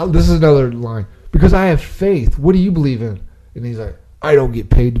 Yeah. This is another line. Because I have faith. What do you believe in? And he's like, I don't get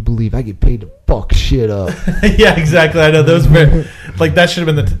paid to believe. I get paid to fuck shit up. Yeah, exactly. I know those were like that should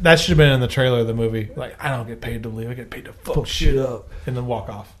have been in the trailer of the movie. Like, I don't get paid to believe. I get paid to fuck shit up, and then walk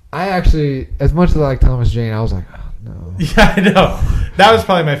off. I actually, as much as I like Thomas Jane, I was like, oh, no. Yeah, I know. That was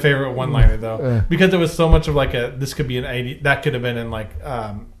probably my favorite one-liner though, because there was so much of like this could be an 80. That could have been in like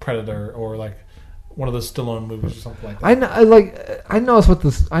Predator or like one of those Stallone movies or something like that. I know it's what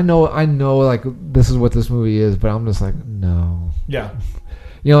this. I know like this is what this movie is, but I'm just like, no. Yeah.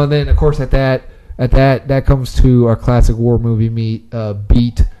 And then of course at that comes to our classic war movie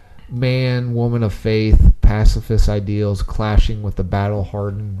beat. Man, woman of faith, pacifist ideals clashing with the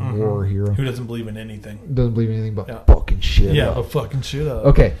battle-hardened war hero who doesn't believe in anything. Doesn't believe in anything but fucking shit. Yeah, up. but fucking shit up.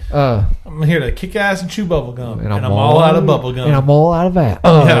 Okay. I'm here to kick ass and chew bubble gum, and I'm all out of bubble gum, and I'm all out of that.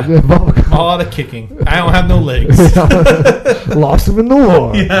 I'm all out of kicking. I don't have no legs. Lost them in the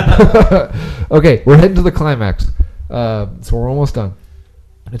war. Yeah. Okay, we're heading to the climax. So we're almost done.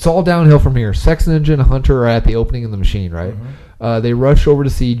 It's all downhill from here. Sex Ninja and Hunter are at the opening of the machine, right? They rush over to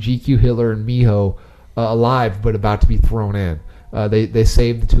see GQ Hitler and Miho alive, but about to be thrown in. They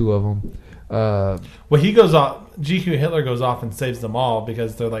save the two of them. Well, he goes off. GQ Hitler goes off and saves them all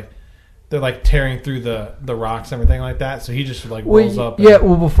because they're like tearing through the rocks and everything like that. So he just like rolls up.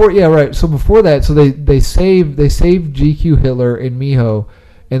 So before that, so they save GQ Hitler and Miho,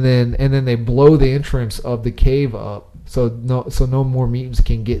 and then they blow the entrance of the cave up. So no more mutants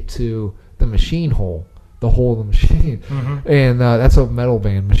can get to the machine hole, the hole in the machine, and that's a metal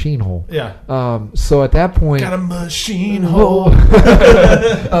band, Machine Hole. Yeah. So at that point, got a machine hole.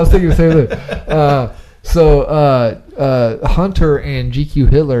 I was thinking the same thing. So Hunter and GQ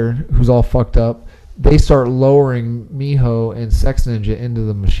Hitler, who's all fucked up, they start lowering Miho and Sex Ninja into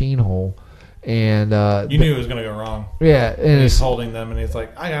the machine hole, and you knew it was gonna go wrong. Yeah, and he's holding them, and he's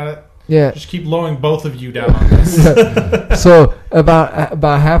like, "I got it." Yeah. Just keep lowering both of you down on this. So about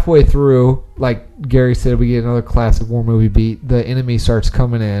halfway through, like Gary said, we get another classic war movie beat. The enemy starts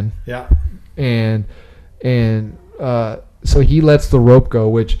coming in. Yeah. And so he lets the rope go,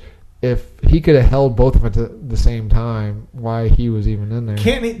 which if he could have held both of them at the same time, why he was even in there.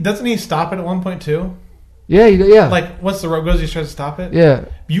 Can't he? Doesn't he stop it at one point too? Yeah, yeah. Like once the rope goes, he tries to stop it. Yeah.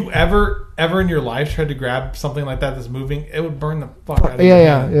 You ever in your life tried to grab something like that that's moving? It would burn the fuck out of you.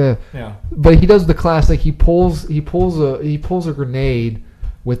 Yeah. But he does the classic. He pulls a grenade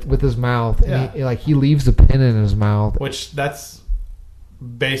with his mouth, and he leaves the pin in his mouth. Which that's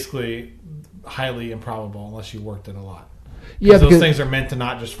basically highly improbable unless you worked it a lot. Yeah, because those things are meant to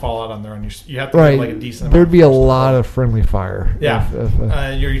not just fall out on their own. You have to have like a decent amount. There'd be a lot of friendly fire. Yeah,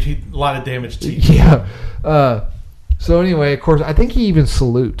 a lot of damaged teeth. Yeah. So anyway, of course, I think he even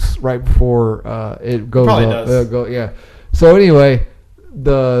salutes right before it goes Probably up. Does. Yeah. So anyway,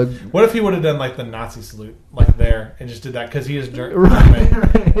 what if he would have done like the Nazi salute, like there, and just did that because he is German,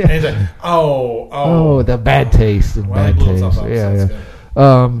 and he's like, oh, the bad taste and bad taste.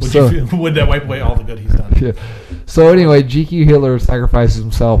 Would that wipe away all the good he's done? Yeah. So anyway, GQ Hitler sacrifices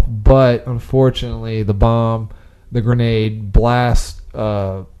himself, but unfortunately, the grenade blasts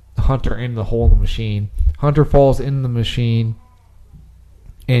Hunter into the hole in the machine. Hunter falls in the machine,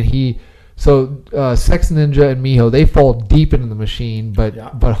 and Sex Ninja and Miho, they fall deep into the machine, but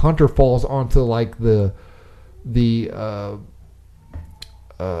Hunter falls onto like the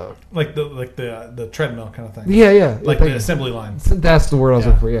treadmill kind of thing. Yeah. Like the assembly line. That's the word I was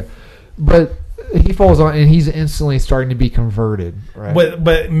looking for. Yeah, but he falls on, and he's instantly starting to be converted. Right,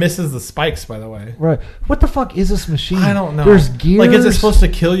 but misses the spikes. By the way, right. What the fuck is this machine? I don't know. There's gears. Like, is it supposed to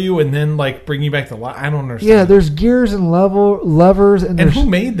kill you and then like bring you back to life? I don't understand. Yeah, there's gears and levers, and who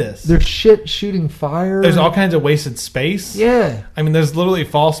made this? There's shit shooting fire. There's all kinds of wasted space. Yeah, I mean, there's literally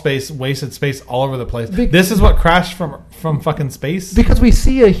wasted space all over the place. This is what crashed from fucking space. Because we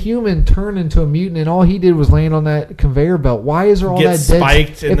see a human turn into a mutant, and all he did was land on that conveyor belt. Why is there all that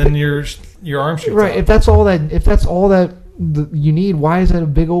spiked, and then your arm shoots right? out. If that's all that you need, why is that a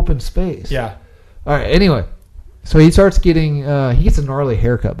big open space? Yeah. All right. Anyway, So he starts getting he gets a gnarly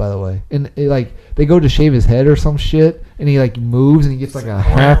haircut, by the way, and like they go to shave his head or some shit, and he like moves and he gets like a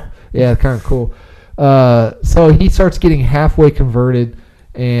half. Yeah, kind of cool. So he starts getting halfway converted,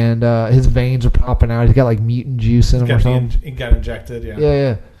 and his veins are popping out. He's got like mutant juice in him or something. He got injected. Yeah.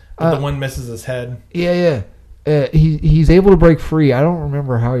 Yeah. The one misses his head. Yeah. He's able to break free. I don't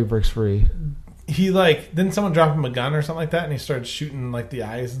remember how he breaks free. He didn't someone drop him a gun or something like that, and he started shooting like the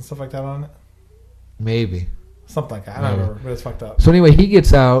eyes and stuff like that on it. Maybe. Something like that. I don't remember, but it's fucked up. So anyway, he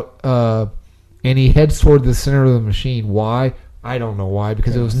gets out and he heads toward the center of the machine. Why? I don't know why,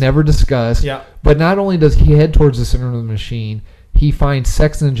 because it was never discussed. Yeah. But not only does he head towards the center of the machine, he finds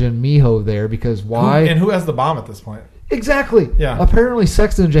Sex Ninja and Miho there because why? Who has the bomb at this point? Exactly. Yeah. Apparently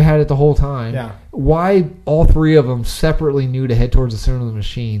Sex Ninja had it the whole time. Yeah. Why all three of them separately knew to head towards the center of the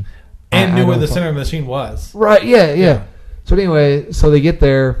machine? And knew where the center of the machine was. Right, yeah. So anyway, so they get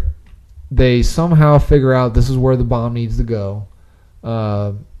there. They somehow figure out this is where the bomb needs to go.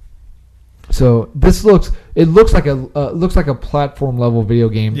 So this looks like a platform level video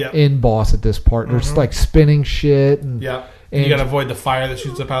game in boss at this part. They're just like spinning shit and and you gotta avoid the fire that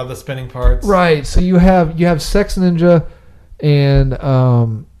shoots up out of the spinning parts. Right. So you have Sex Ninja and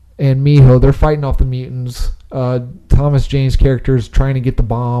Miho. They're fighting off the mutants. Thomas Jane's character is trying to get the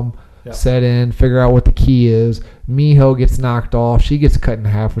bomb set in, figure out what the key is. Miho gets knocked off. She gets cut in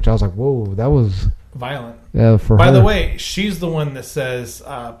half, which I was like, whoa, that was violent. Yeah, for By her. the way, she's the one that says,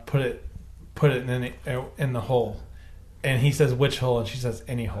 put it in the hole. And he says, which hole? And she says,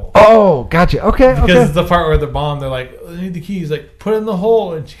 any hole. Oh, gotcha. Okay, because it's the part where the bomb, they're like, I need the key. He's like, put it in the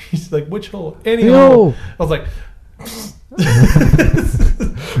hole. And she's like, which hole? Any hole. I was like...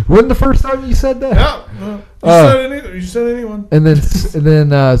 Wasn't the first time you said that? No. You said anyone. And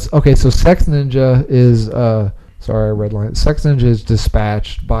then okay, so Sex Ninja is sorry, I redlined. Sex Ninja is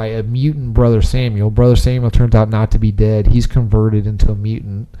dispatched by a mutant Brother Samuel. Brother Samuel turns out not to be dead. He's converted into a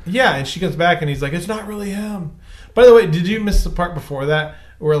mutant. Yeah, and she comes back and he's like, it's not really him. By the way, did you miss the part before that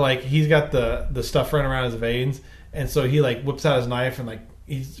where like he's got the stuff running around his veins, and so he like whips out his knife and like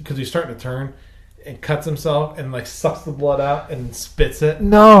because he's starting to turn and cuts himself and like sucks the blood out and spits it.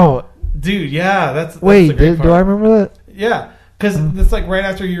 No, dude, yeah, that's wait. Do I remember that? Yeah, because it's like right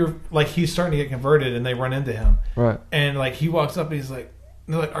after you're like he's starting to get converted and they run into him, right? And like he walks up and he's like,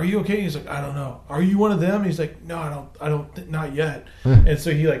 they're like, "Are you okay?" And he's like, "I don't know. Are you one of them?" And he's like, "No, I don't, not yet." And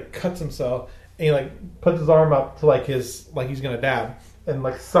so he like cuts himself and he like puts his arm up to like he's gonna dab and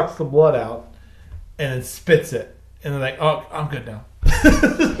like sucks the blood out and then spits it and they're like, "Oh, I'm good now."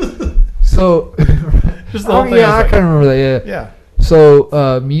 So, just the whole thing. Yeah, I can remember that. Yeah.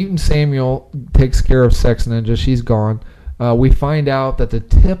 So, Mutant Samuel takes care of Sex Ninja. She's gone. We find out that the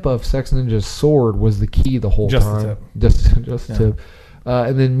tip of Sex Ninja's sword was the key the whole time. Just the tip.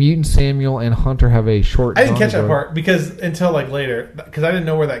 And then Mutant Samuel and Hunter have a short. I didn't catch that part because until like later, because I didn't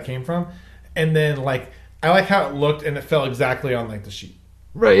know where that came from, and then like I like how it looked and it fell exactly on like the sheet.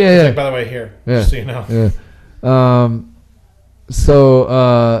 Right. Yeah. Like, by the way, here, just so you know. Yeah.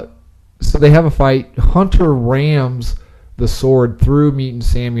 So they have a fight. Hunter rams the sword through Mutant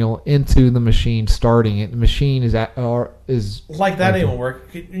Samuel into the machine, starting it. The machine is like that didn't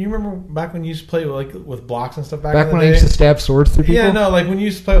work. You remember back when you used to play with blocks and stuff back in the day? Back when I used to stab swords through people? Yeah, no, like when you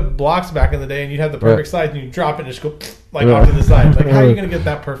used to play with blocks back in the day and you'd have the perfect size and you drop it and just go like off to the side. Like, how are you going to get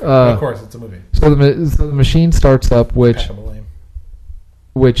that perfect? Of course, it's a movie. So the machine starts up, which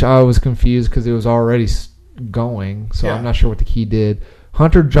I was confused because it was already going, so I'm not sure what the key did.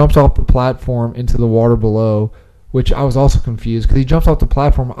 Hunter jumps off the platform into the water below, which I was also confused because he jumps off the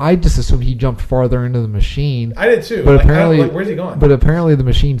platform. I just assumed he jumped farther into the machine. I did too. But apparently, where's he going? But apparently, the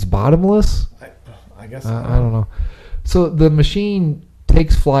machine's bottomless. I guess I don't know. So the machine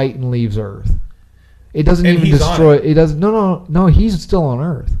takes flight and leaves Earth. It doesn't even destroy. It doesn't. No. He's still on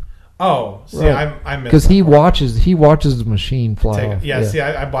Earth. Oh, see, right. I missed because he watches the machine fly off. Yeah, see,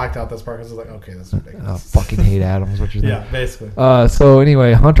 I blacked out this part because I was like, okay, that's ridiculous. I fucking hate atoms. What you're Yeah, basically. So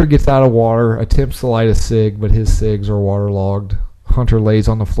anyway, Hunter gets out of water, attempts to light a cig, but his cigs are waterlogged. Hunter lays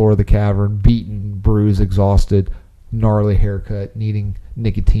on the floor of the cavern, beaten, bruised, exhausted, gnarly haircut, needing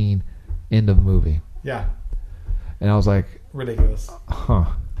nicotine. End of movie. Yeah. And I was like, ridiculous. Huh.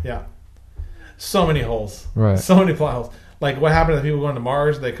 Yeah. So many holes. Right. So many plot holes. Like, what happened to the people going to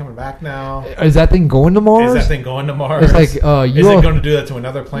Mars? Are they coming back now? Is that thing going to Mars? Is that thing going to Mars? It's like, is it going to do that to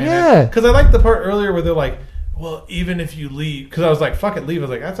another planet? Yeah. Because I like the part earlier where they're like, well, even if you leave, because I was like, fuck it, leave. I was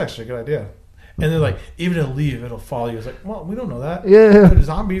like, that's actually a good idea. And they're like, even if you leave, it'll follow you. I was like, well, we don't know that. Yeah. They're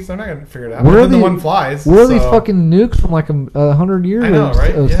zombies. They're not going to figure it out. Where the one flies. Where are these fucking nukes from like 100 years ago? I know,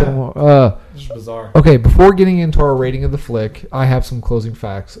 right? Yeah. It's bizarre. Okay, before getting into our rating of the flick, I have some closing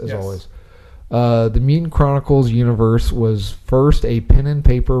facts, as always. The Mutant Chronicles universe was first a pen and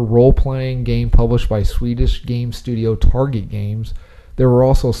paper role-playing game published by Swedish game studio Target Games. There were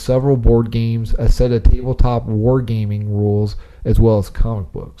also several board games, a set of tabletop wargaming rules, as well as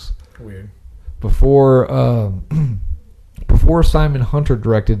comic books. Weird. Before Simon Hunter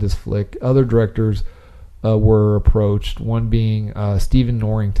directed this flick, other directors were approached, one being Stephen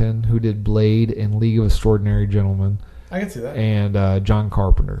Norrington, who did Blade and League of Extraordinary Gentlemen. I can see that. And John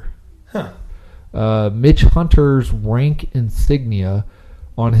Carpenter. Huh. Mitch Hunter's rank insignia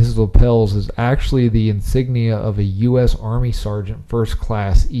on his lapels is actually the insignia of a U.S. Army Sergeant First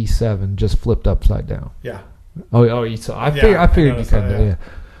Class E7, just flipped upside down. Yeah. Oh, E7. I figured you kind of,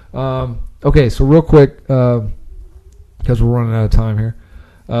 yeah. Okay, so real quick, because we're running out of time here.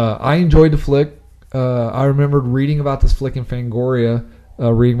 I enjoyed the flick. I remembered reading about this flick in Fangoria,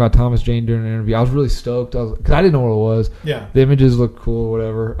 reading about Thomas Jane during an interview. I was really stoked because I didn't know what it was. Yeah. The images looked cool,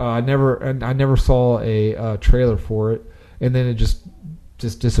 or whatever. I never saw a trailer for it, and then it just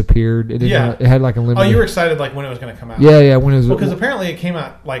disappeared. It didn't. It had like a limited. Oh, you were excited like when it was going to come out. Yeah, when it was. Because apparently it came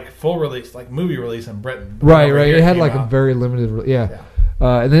out like full release, like movie release in Britain. Right. It had like a very limited. Yeah.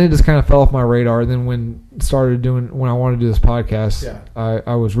 And then it just kind of fell off my radar. And then when I wanted to do this podcast,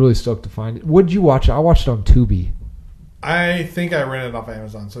 I was really stoked to find it. What did you watch? I watched it on Tubi. I think I rented it off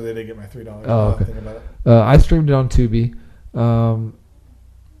Amazon, so they did get my $3. Oh, okay. Think about it. I streamed it on Tubi.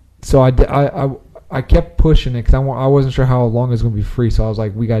 So I kept pushing it because I wasn't sure how long it was going to be free. So I was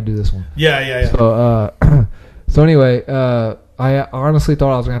like, we got to do this one. Yeah. So anyway, I honestly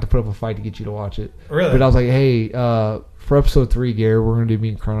thought I was going to have to put up a fight to get you to watch it. Really? But I was like, hey, for episode 3, Gary, we're going to do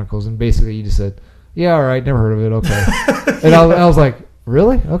Mutant Chronicles. And basically you just said, yeah, all right, never heard of it. Okay. And I was like,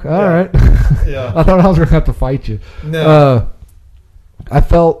 really? Okay, all right. Yeah. I thought I was going to have to fight you. No. I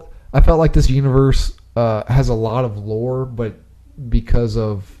felt like this universe has a lot of lore, but because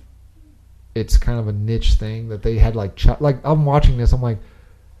of it's kind of a niche thing that they had like I'm watching this, I'm like,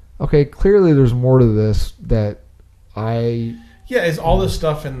 okay, clearly there's more to this that is all this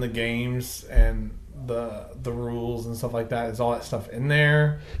stuff in the games and the rules and stuff like that, is all that stuff in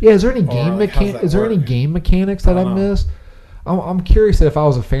there? Yeah, is there any game mechanics that I missed? I'm curious that if I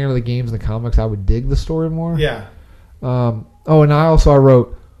was a fan of the games and the comics, I would dig the story more. Yeah. And I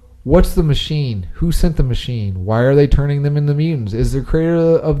wrote, what's the machine? Who sent the machine? Why are they turning them into mutants? Is the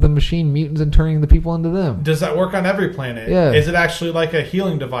creator of the machine mutants and turning the people into them? Does that work on every planet? Yeah. Is it actually like a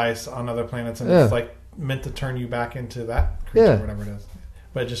healing device on other planets and it's like meant to turn you back into that creature or whatever it is?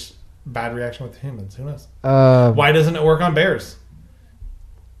 But just bad reaction with humans. Who knows? Why doesn't it work on bears?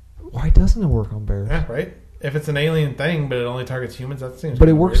 Why doesn't it work on bears? Yeah, right? If it's an alien thing, but it only targets humans, that seems. But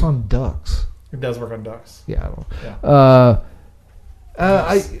it works on ducks. It does work on ducks. Yeah, I don't know.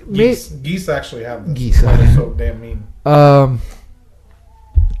 Geese actually have this. Geese. They're so damn mean. The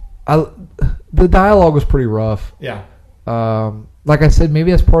dialogue was pretty rough. Yeah. Like I said,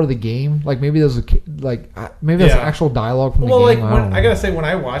 maybe that's part of the game. Like maybe there's that's actual dialogue from the game. Well, I gotta say, when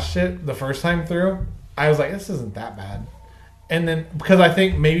I watched it the first time through, I was like, this isn't that bad. And then because I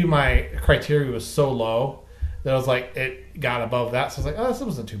think maybe my criteria was so low that I was like, it got above that. So I was like, oh, this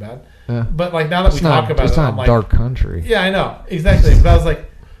wasn't too bad. Yeah. But like now that we talk about it, I'm like, dark country. Yeah, I know exactly. But I was like,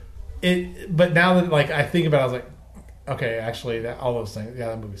 it. But now that like I think about it, I was like, okay, actually, all those things. Yeah,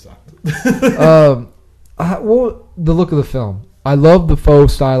 that movie sucked. Well, the look of the film. I love the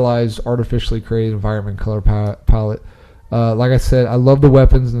faux stylized, artificially created environment color palette. Like I said, I love the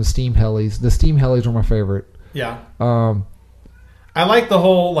weapons and the steam helis. The steam helis were my favorite. Yeah. I like the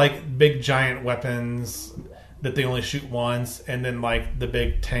whole like big giant weapons that they only shoot once, and then like the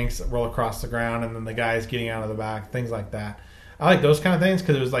big tanks that roll across the ground, and then the guys getting out of the back, things like that. I like those kind of things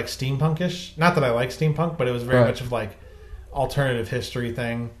because it was like steampunkish. Not that I like steampunk, but it was very much of like alternative history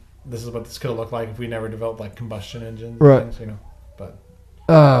thing. This is what this could have looked like if we never developed like combustion engines, and things, you know. But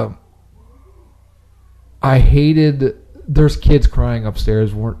I hated. There's kids crying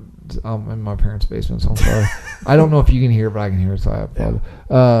upstairs. In my parents' basement, so I'm sorry. I don't know if you can hear it, but I can hear it, so I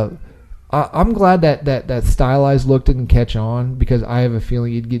apologize. I'm glad that stylized look didn't catch on because I have a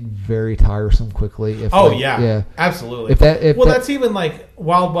feeling it'd get very tiresome quickly. If absolutely. That's even like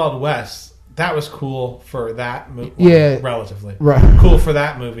Wild Wild West. That was cool for that movie. Relatively cool for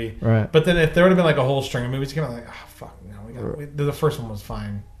that movie. Right. But then if there would have been like a whole string of movies, like, oh fuck, no, the first one was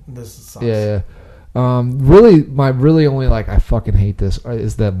fine. This sucks. Yeah. Really only like I fucking hate this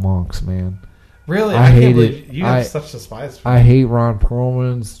is that Monks, man. Really, I can't believe you have such despise for I hate Ron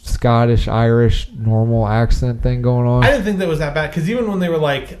Perlman's Scottish Irish normal accent thing going on. I didn't think that was that bad because even when they were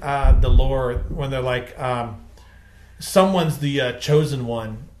like the lore, when they're like someone's the chosen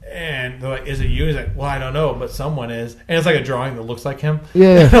one, And they're like, "Is it you?" He's like, "Well, I don't know, but someone is." And it's like a drawing that looks like him.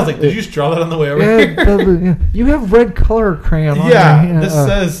 Yeah. And I was like, "Did you just draw that on the way over here?" Yeah. You have red color crayon on Yeah, your hand. this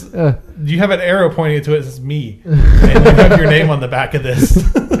says you have an arrow pointing to it. It says me, and you have your name on the back of this.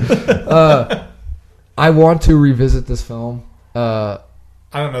 I want to revisit this film. I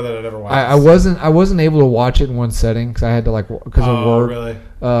don't know that I'd ever watched. I wasn't able to watch it in one setting because I had to because of work. Really?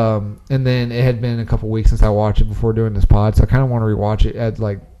 And then it had been a couple weeks since I watched it before doing this pod, so I kind of want to rewatch it at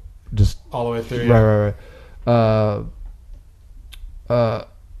just all the way through. Right.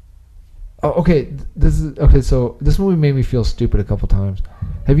 Okay. So this movie made me feel stupid a couple times.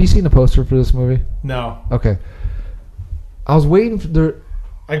 Have you seen the poster for this movie? No. Okay. I was waiting for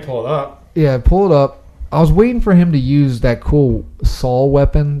I can pull it up. Yeah, pull it up. I was waiting for him to use that cool saw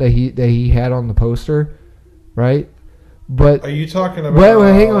weapon that he had on the poster, right? But are you talking about?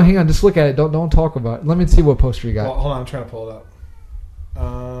 Wait, hang on. Just look at it. Don't talk about it. Let me see what poster you got. Well, hold on, I'm trying to pull it up.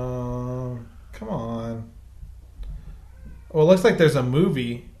 Come on. Well, it looks like there's a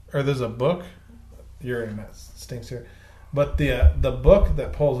movie or there's a book. Your internet stinks here, but the book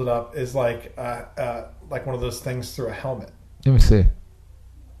that pulls it up is like one of those things through a helmet. Let me see.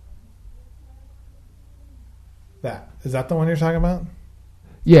 That is that the one you're talking about?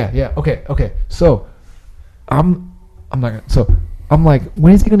 Yeah. Okay. So, I'm not gonna. So, I'm like,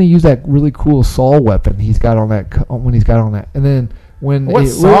 when is he gonna use that really cool saw weapon he's got on that? When he's got on that, and then when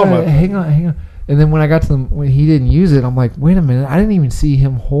saw weapon? Hang on. And then when I got to when he didn't use it, I'm like, wait a minute, I didn't even see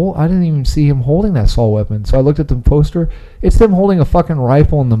him holding that saw weapon. So I looked at the poster. It's him holding a fucking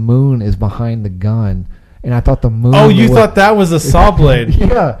rifle, and the moon is behind the gun. And I thought the moon. Oh, you thought that was a saw blade?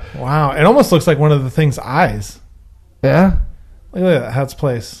 Yeah. Wow. It almost looks like one of the thing's eyes. Yeah. Look at that. How it's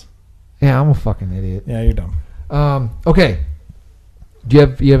placed. Yeah, I'm a fucking idiot. Yeah, you're dumb. Okay. Do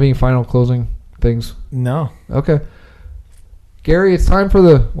you have any final closing things? No. Okay. Gary, it's time for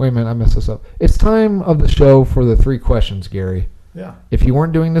the... Wait a minute, I messed this up. It's time of the show for the 3 questions, Gary. Yeah. If you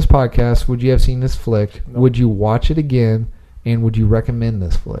weren't doing this podcast, would you have seen this flick? Nope. Would you watch it again? And would you recommend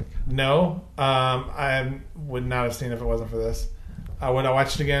this flick? No. I would not have seen it if it wasn't for this. Would I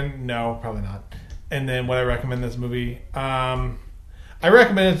watch it again? No, probably not. And then would I recommend this movie? I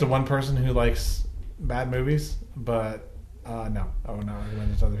recommend it to one person who likes bad movies, but no, I would not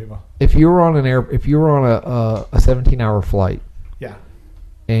recommend it to other people. If you were on a 17-hour flight, yeah,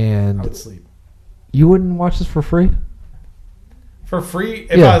 and I would sleep, you wouldn't watch this for free? For free?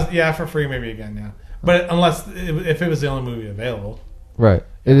 For free maybe again, yeah. But if it was the only movie available. Right.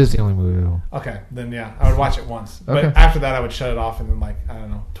 It is the only movie available. Okay, then yeah, I would watch it once. Okay. But after that I would shut it off and then I don't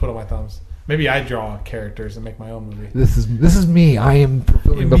know, twiddle my thumbs. Maybe I draw characters and make my own movie. This is me. I am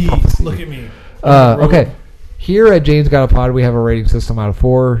fulfilling the prophecy. Look at me. Okay. Here at Jane's Got a Pod, we have a rating system out of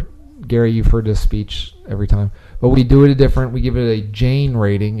 4. Gary, you've heard this speech every time. But we do it different. We give it a Jane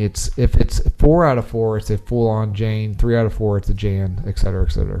rating. If it's 4 out of 4, it's a full-on Jane. 3 out of 4, it's a Jan, et cetera,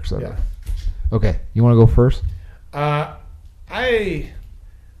 et cetera, et cetera. Yeah. Okay. You want to go first? I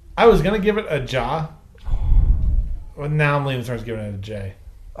was going to give it a Ja. Well, now I'm leaning towards giving it a J.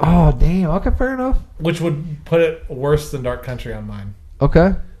 Oh, damn. Okay, fair enough. Which would put it worse than Dark Country on mine.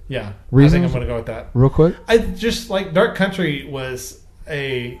 Okay. Yeah. Reasons? I think I'm going to go with that. Real quick? I just like Dark Country was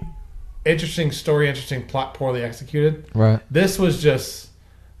a interesting story, interesting plot, poorly executed. Right. This was just,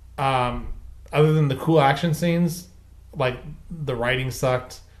 other than the cool action scenes, like the writing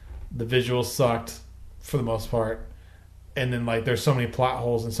sucked, the visuals sucked for the most part, and then there's so many plot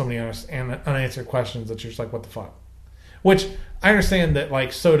holes and so many unanswered questions that you're just like, what the fuck? Which I understand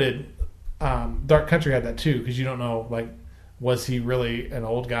that so did Dark Country had that too, because you don't know was he really an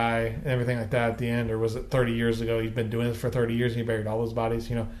old guy and everything like that at the end, or was it 30 years ago? He's been doing this for 30 years and he buried all those bodies.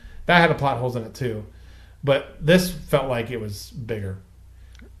 That had a plot holes in it too, but this felt like it was bigger.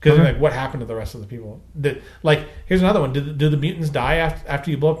 Because what happened to the rest of the people? Here's another one. Do the mutants die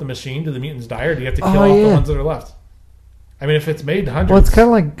after you blow up the machine? Do the mutants die, or do you have to kill off the ones that are left? I mean, if it's made hundreds, well, it's kind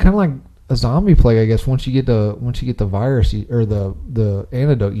of like a zombie plague, I guess. Once you get the virus or the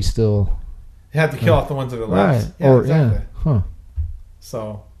antidote, you still have to kill off the ones that are left. Right. Yeah, exactly. Yeah. Huh.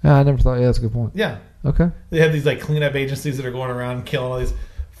 So. Yeah, I never thought. Yeah, that's a good point. Yeah. Okay. They have these cleanup agencies that are going around killing all these.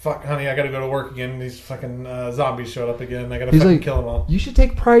 Fuck, honey, I got to go to work again. These fucking zombies showed up again. I got to fucking kill them all. You should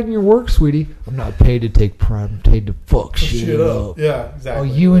take pride in your work, sweetie. I'm not paid to take pride. I'm paid to fuck shit up. Yeah, exactly.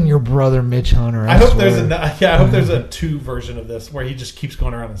 Oh, you and your brother Mitch Hunter. I hope there's a 2 version of this where he just keeps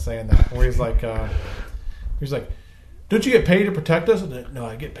going around and saying that. Where he's like, don't you get paid to protect us? And no,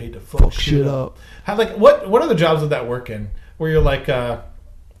 I get paid to fuck shit up. How, what other jobs would that work in? Where you're a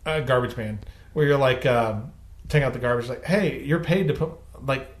garbage man. Where you're taking out the garbage. Hey, you're paid to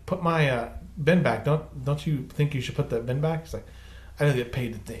put my bin back. Don't you think you should put that bin back? It's like, I don't get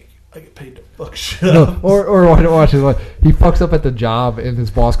paid to think. I get paid to fuck shit up. Or watch it. Like, he fucks up at the job, and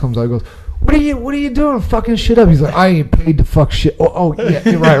his boss comes out and goes, What are you doing? Fucking shit up. He's like, I ain't paid to fuck shit. Oh yeah,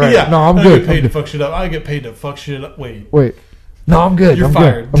 you're right. Yeah, no, I'm I good. I get paid to fuck shit up. I get paid to fuck shit up. Wait. No, I'm good. You're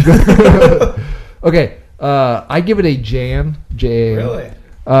fired. I'm good. Okay. I give it a Jan. J-A-N. Really?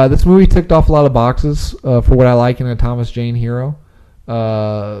 This movie ticked off a lot of boxes for what I like in a Thomas Jane hero.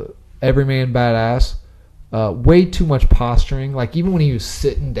 Everyman badass. Way too much posturing. Like, even when he was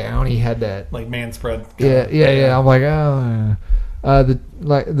sitting down, he had that like man spread. Yeah. I'm like, oh.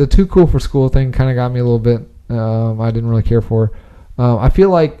 The too cool for school thing kind of got me a little bit. I didn't really care for. I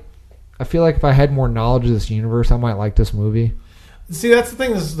feel like if I had more knowledge of this universe, I might like this movie. See, that's the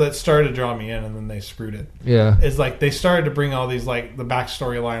thing that started to draw me in, and then they screwed it. Yeah, is like they started to bring all these, like, the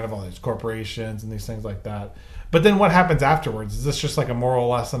backstory line of all these corporations and these things like that. But then what happens afterwards? Is this just like a moral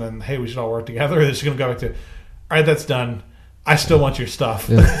lesson and, hey, we should all work together? Or is it going to go back to, all right, that's done. I still want your stuff.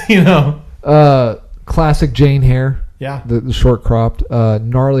 Yeah. You know? Classic Jane hair. Yeah. The short cropped.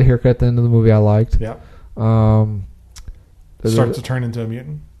 Gnarly haircut at the end of the movie I liked. Yeah. Starts to turn into a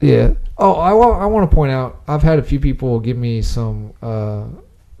mutant. Yeah. Oh, I want to point out, I've had a few people give me some,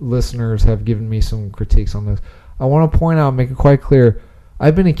 listeners have given me some critiques on this. I want to point out, make it quite clear,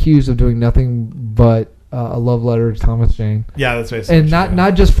 I've been accused of doing nothing but a love letter to Thomas Jane. Yeah, that's basically. And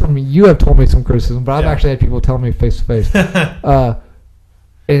not just from me. You have told me some criticism, but I've actually had people tell me face to face.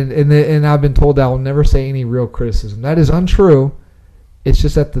 And I've been told that I will never say any real criticism. That is untrue. It's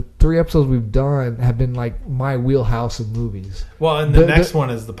just that the 3 episodes we've done have been like my wheelhouse of movies. Well, and the next one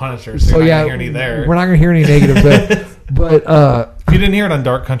is The Punisher, so you're not going to hear any there. We're not going to hear any negative there. But if you didn't hear it on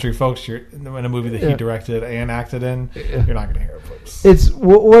Dark Country, folks, you're in a movie that he directed and acted in, you're not going to hear it, folks. It's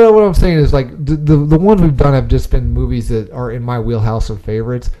what I'm saying is, like, the ones we've done have just been movies that are in my wheelhouse of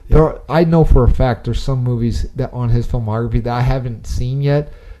favorites. Yeah. I know for a fact there's some movies that on his filmography that I haven't seen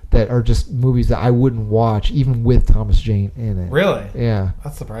yet that are just movies that I wouldn't watch even with Thomas Jane in it. Really? Yeah.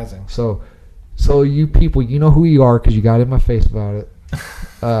 That's surprising. So you people, you know who you are because you got in my face about it.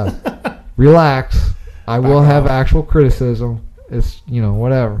 Relax. I will have actual criticism. It's,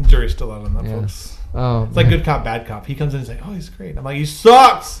 whatever. The jury's still out on that, folks. It's like Good Cop, Bad Cop. He comes in and says, oh, he's great. I'm like, he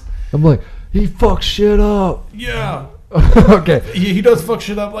sucks. I'm like, he fucks shit up. Yeah. Okay. He does fuck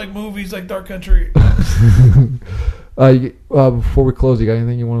shit up like movies like Dark Country. Before we close, you got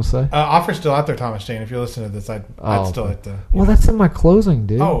anything you want to say? Offer's still out there, Thomas Jane. If you're listening to this, I'd still like to. Well, that's in my closing,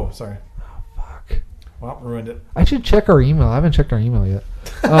 dude. Oh, sorry. Oh, fuck. Well, ruined it. I should check our email. I haven't checked our email yet.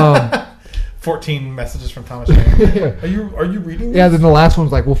 14 messages from Thomas Jane. Yeah. Are you reading these? Yeah, then the last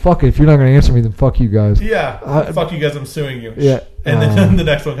one's like, well, fuck it. If you're not going to answer me, then fuck you guys. Yeah. Fuck you guys, I'm suing you. Yeah. And then the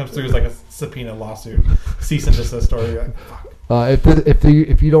next one comes through is like a subpoena lawsuit. Cease and desist story. Like, fuck.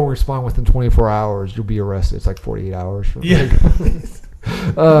 If you don't respond within 24 hours, you'll be arrested. It's like 48 hours.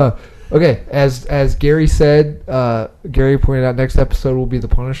 Okay, as Gary said, Gary pointed out, next episode will be The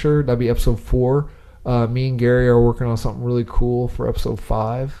Punisher. That'll be episode 4. Me and Gary are working on something really cool for episode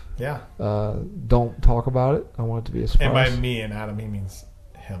 5. Yeah. Don't talk about it. I want it to be a surprise. And by me and Adam, he means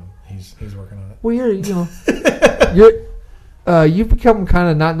him. He's working on it. Well, you've become kind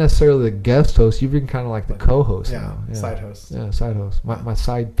of not necessarily the guest host. You've been kind of like the co-host now. Yeah, side host. Yeah, side host. My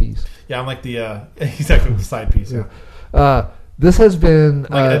side piece. Yeah, I'm like the exactly the side piece. Yeah. This has been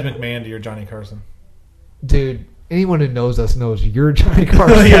like Ed McMahon to your Johnny Carson. Dude, anyone who knows us knows you're Johnny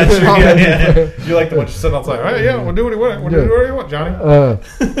Carson. Yeah, true. Yeah. You're like the one just sitting outside. All right, yeah, we'll do what you want. We'll do whatever you want, Johnny.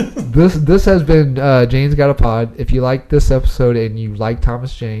 This has been Jane's Got a Pod. If you like this episode and you like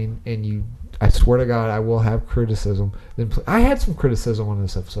Thomas Jane and I swear to God, I will have criticism. I had some criticism on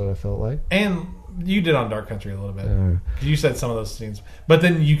this episode, I felt like. And you did on Dark Country a little bit. You said some of those scenes. But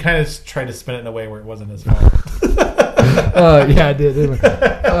then you kind of tried to spin it in a way where it wasn't his fault. Yeah, I did. Didn't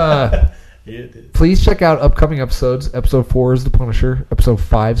I? Yeah, it did. Please check out upcoming episodes. Episode 4 is The Punisher. Episode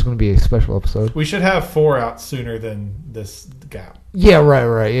 5 is going to be a special episode. We should have 4 out sooner than this gap. Yeah,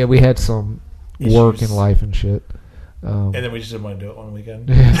 right. Yeah, we had some work and life and shit. And then we just didn't want to do it one weekend.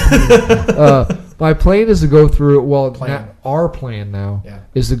 My plan is to go through. Well, our plan now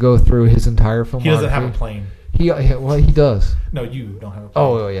is to go through his entire filmography. He doesn't have a plane. He does. No, you don't have a plane.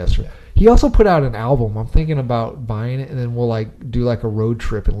 Oh yeah, sure. Yeah. He also put out an album. I'm thinking about buying it, and then we'll do a road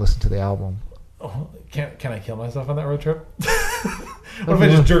trip and listen to the album. Oh, can I kill myself on that road trip? What if I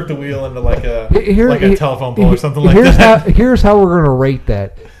just jerk the wheel into a telephone pole or something like that? Here's how we're gonna rate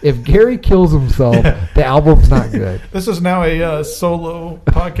that. If Gary kills himself, the album's not good. This is now a solo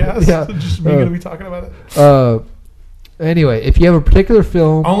podcast. Yeah. Just me gonna be talking about it. Anyway, if you have a particular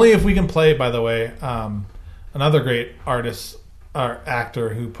film, only if we can play. By the way, another great artist or actor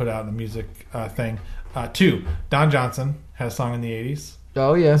who put out a music thing, 2. Don Johnson had a song in the 80s.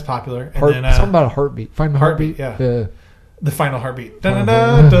 Oh yeah, it's popular. And then something about a heartbeat. Find the heartbeat. Yeah. The Final Heartbeat.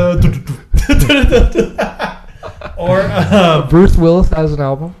 Or Bruce Willis has an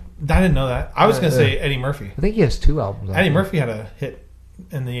album. I didn't know that. I was going to say Eddie Murphy. I think he has 2 albums. Eddie Murphy had a hit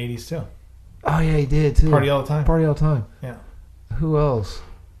in the 80s too. Oh yeah, he did too. Party All the Time. Party All the Time. Yeah. Who else?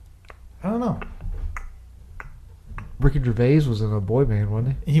 I don't know. Ricky Gervais was in a boy band,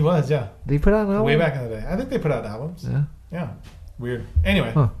 wasn't he? He was, yeah. Did he put out an album? Way back in the day. I think they put out albums. Yeah. Yeah. Weird.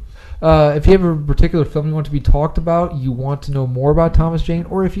 Anyway. Huh. If you have a particular film you want to be talked about, you want to know more about Thomas Jane,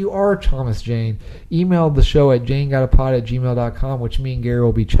 or if you are Thomas Jane, email the show at janegotapod@gmail.com, which me and Gary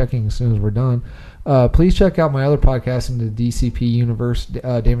will be checking as soon as we're done. Please check out my other podcast in the DCP universe,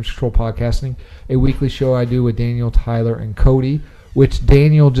 Damage Control Podcasting, a weekly show I do with Daniel, Tyler, and Cody, which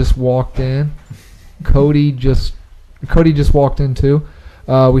Daniel just walked in. Cody just walked in too.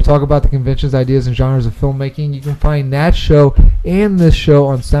 We talk about the conventions, ideas, and genres of filmmaking. You can find that show and this show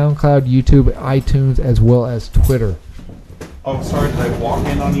on SoundCloud, YouTube, iTunes, as well as Twitter. Oh, sorry, did I walk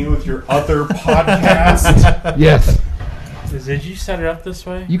in on you with your other podcast? Yes. Did you set it up this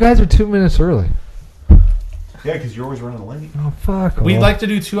way? You guys are 2 minutes early. Yeah, because you're always running late. Oh, fuck. We'd like to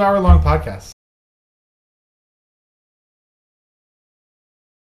do 2-hour-long podcasts.